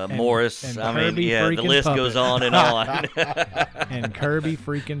Morris. and I mean, Kirby yeah, the freaking list Puckett. goes on and on. and Kirby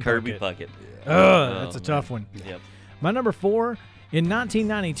freaking Kirby Puckett. Puckett. That's a man. tough one. Yep. My number 4, in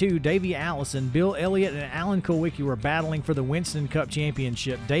 1992, Davey Allison, Bill Elliott, and Alan Kulwicki were battling for the Winston Cup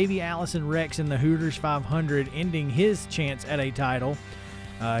Championship. Davey Allison wrecks in the Hooters 500, ending his chance at a title.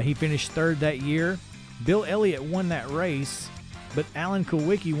 He finished 3rd that year. Bill Elliott won that race, but Alan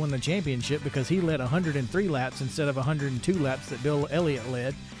Kulwicki won the championship because he led 103 laps instead of 102 laps that Bill Elliott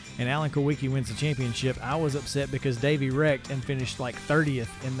led, and Alan Kulwicki wins the championship. I was upset because Davey wrecked and finished like 30th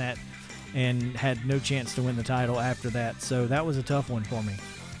in that and had no chance to win the title after that. So that was a tough one for me.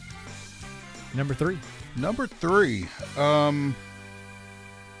 Number 3. Number 3,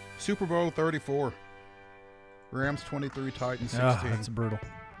 Super Bowl 34. Rams 23, Titans 16. That's brutal.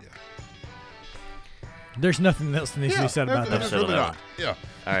 Yeah. There's nothing else that needs to be said about that. that's Settle really down. not. Yeah.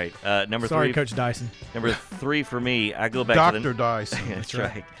 All right. Number Sorry, 3. Coach Dyson. Number 3 for me. I go back to Dr. the. Dyson. That's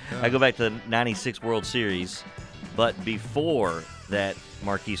right. I go back to the 96 World Series, but before that,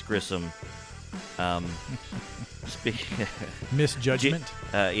 Marquise Grissom. Misjudgment.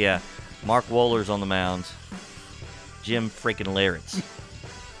 Yeah. Mark Wohlers on the mound. Jim freaking Larritz.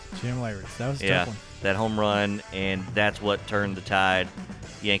 Jim Larritz. That was a Yeah, tough one. that home run, and that's what turned the tide.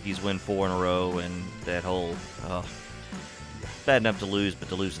 Yankees win 4 in a row, and that whole bad enough to lose, but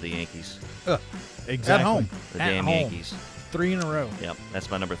to lose to the Yankees, Exactly. At home. the At damn home. Yankees. 3 in a row. Yep,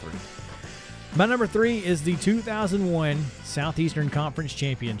 that's my number 3. My number 3 is the 2001 Southeastern Conference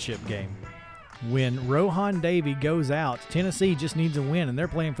Championship game. When Rohan Davey goes out, Tennessee just needs a win, and they're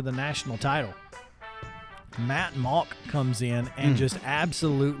playing for the national title. Matt Mauck comes in and just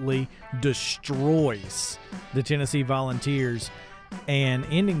absolutely destroys the Tennessee Volunteers and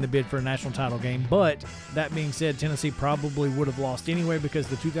ending the bid for a national title game. But that being said, Tennessee probably would have lost anyway because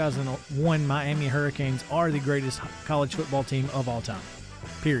the 2001 Miami Hurricanes are the greatest college football team of all time.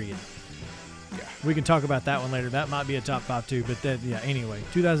 Period. Yeah. We can talk about that one later. That might be a top 5 too, but anyway,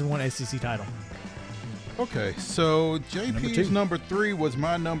 2001 SEC title. Okay, so JP's number 3 was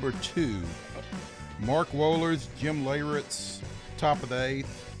my number 2. Mark Wohlers, Jim Leyritz, top of the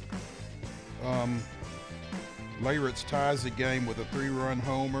 8th. Leyritz ties the game with a 3-run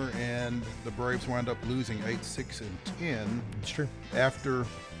homer, and the Braves wind up losing 8-6 and 10. It's true. After,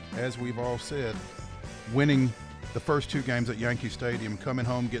 as we've all said, winning the first 2 games at Yankee Stadium, coming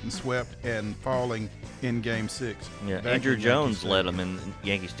home, getting swept, and falling in Game 6. Yeah, Andrew Jones led them in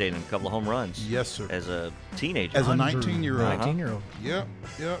Yankee Stadium, a couple of home runs. Yes, sir. As a teenager. As a 19-year-old. 19-year-old. Yep.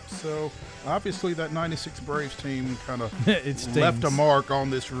 So, obviously, that 96 Braves team kind of It left a mark on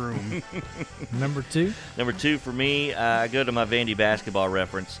this room. Number 2? Number 2 for me, I go to my Vandy basketball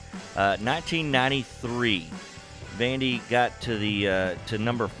reference. 1993. Vandy got to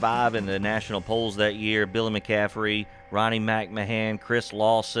number 5 in the national polls that year. Billy McCaffrey, Ronnie McMahon, Chris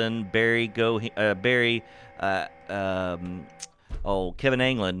Lawson, Kevin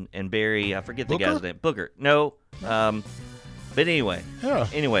England, and Barry. I forget the guy's name. Booker. No. But anyway. Yeah.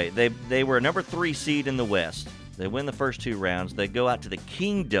 Anyway, they were a number 3 seed in the West. They win the first 2 rounds. They go out to the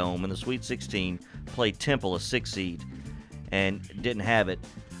Kingdome in the Sweet 16, play Temple, a 6 seed, and didn't have it.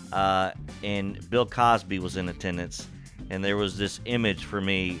 And Bill Cosby was in attendance, and there was this image for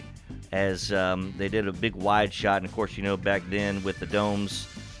me as they did a big wide shot. And of course, back then with the domes,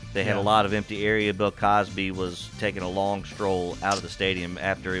 they had a lot of empty area. Bill Cosby was taking a long stroll out of the stadium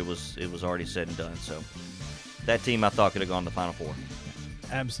after it was already said and done. So that team, I thought, could have gone to the Final Four.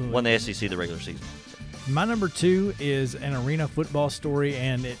 Absolutely. Won the SEC the regular season. My number 2 is an arena football story,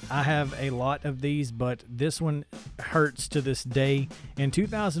 and I have a lot of these, but this one hurts to this day. In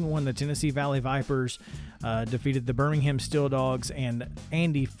 2001, the Tennessee Valley Vipers defeated the Birmingham Steel Dogs, and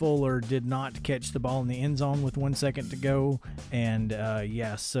Andy Fuller did not catch the ball in the end zone with 1 second to go. And,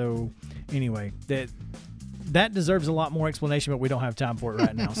 so anyway, that deserves a lot more explanation, but we don't have time for it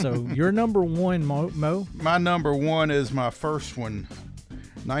right now. So your number 1, Mo? My number 1 is my first one,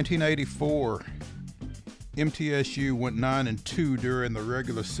 1984. MTSU went 9-2 during the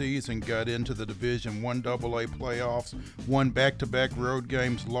regular season, got into the Division I AA playoffs, won back-to-back road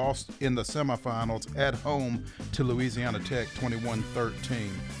games, lost in the semifinals at home to Louisiana Tech 21-13.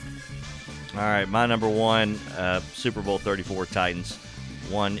 All right, my number 1, Super Bowl 34 Titans,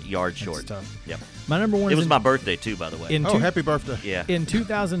 1 yard short. That's tough. Yep. My number 1 It was my birthday, too, by the way. Happy birthday. Yeah. In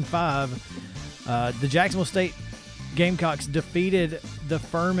 2005, the Jacksonville State Gamecocks defeated the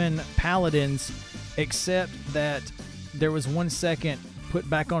Furman Paladins, except that there was 1 second put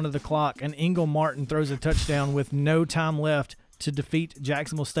back onto the clock, and Ingle Martin throws a touchdown with no time left to defeat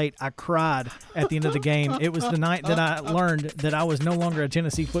Jacksonville State. I cried at the end of the game. It was the night that I learned that I was no longer a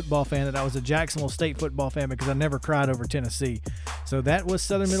Tennessee football fan, that I was a Jacksonville State football fan, because I never cried over Tennessee. So that was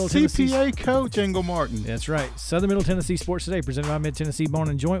Southern Middle Tennessee. CPA coach Ingle Martin. That's right. Southern Middle Tennessee Sports Today, presented by Mid-Tennessee Bone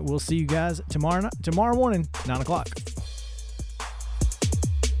and Joint. We'll see you guys tomorrow morning, 9 o'clock.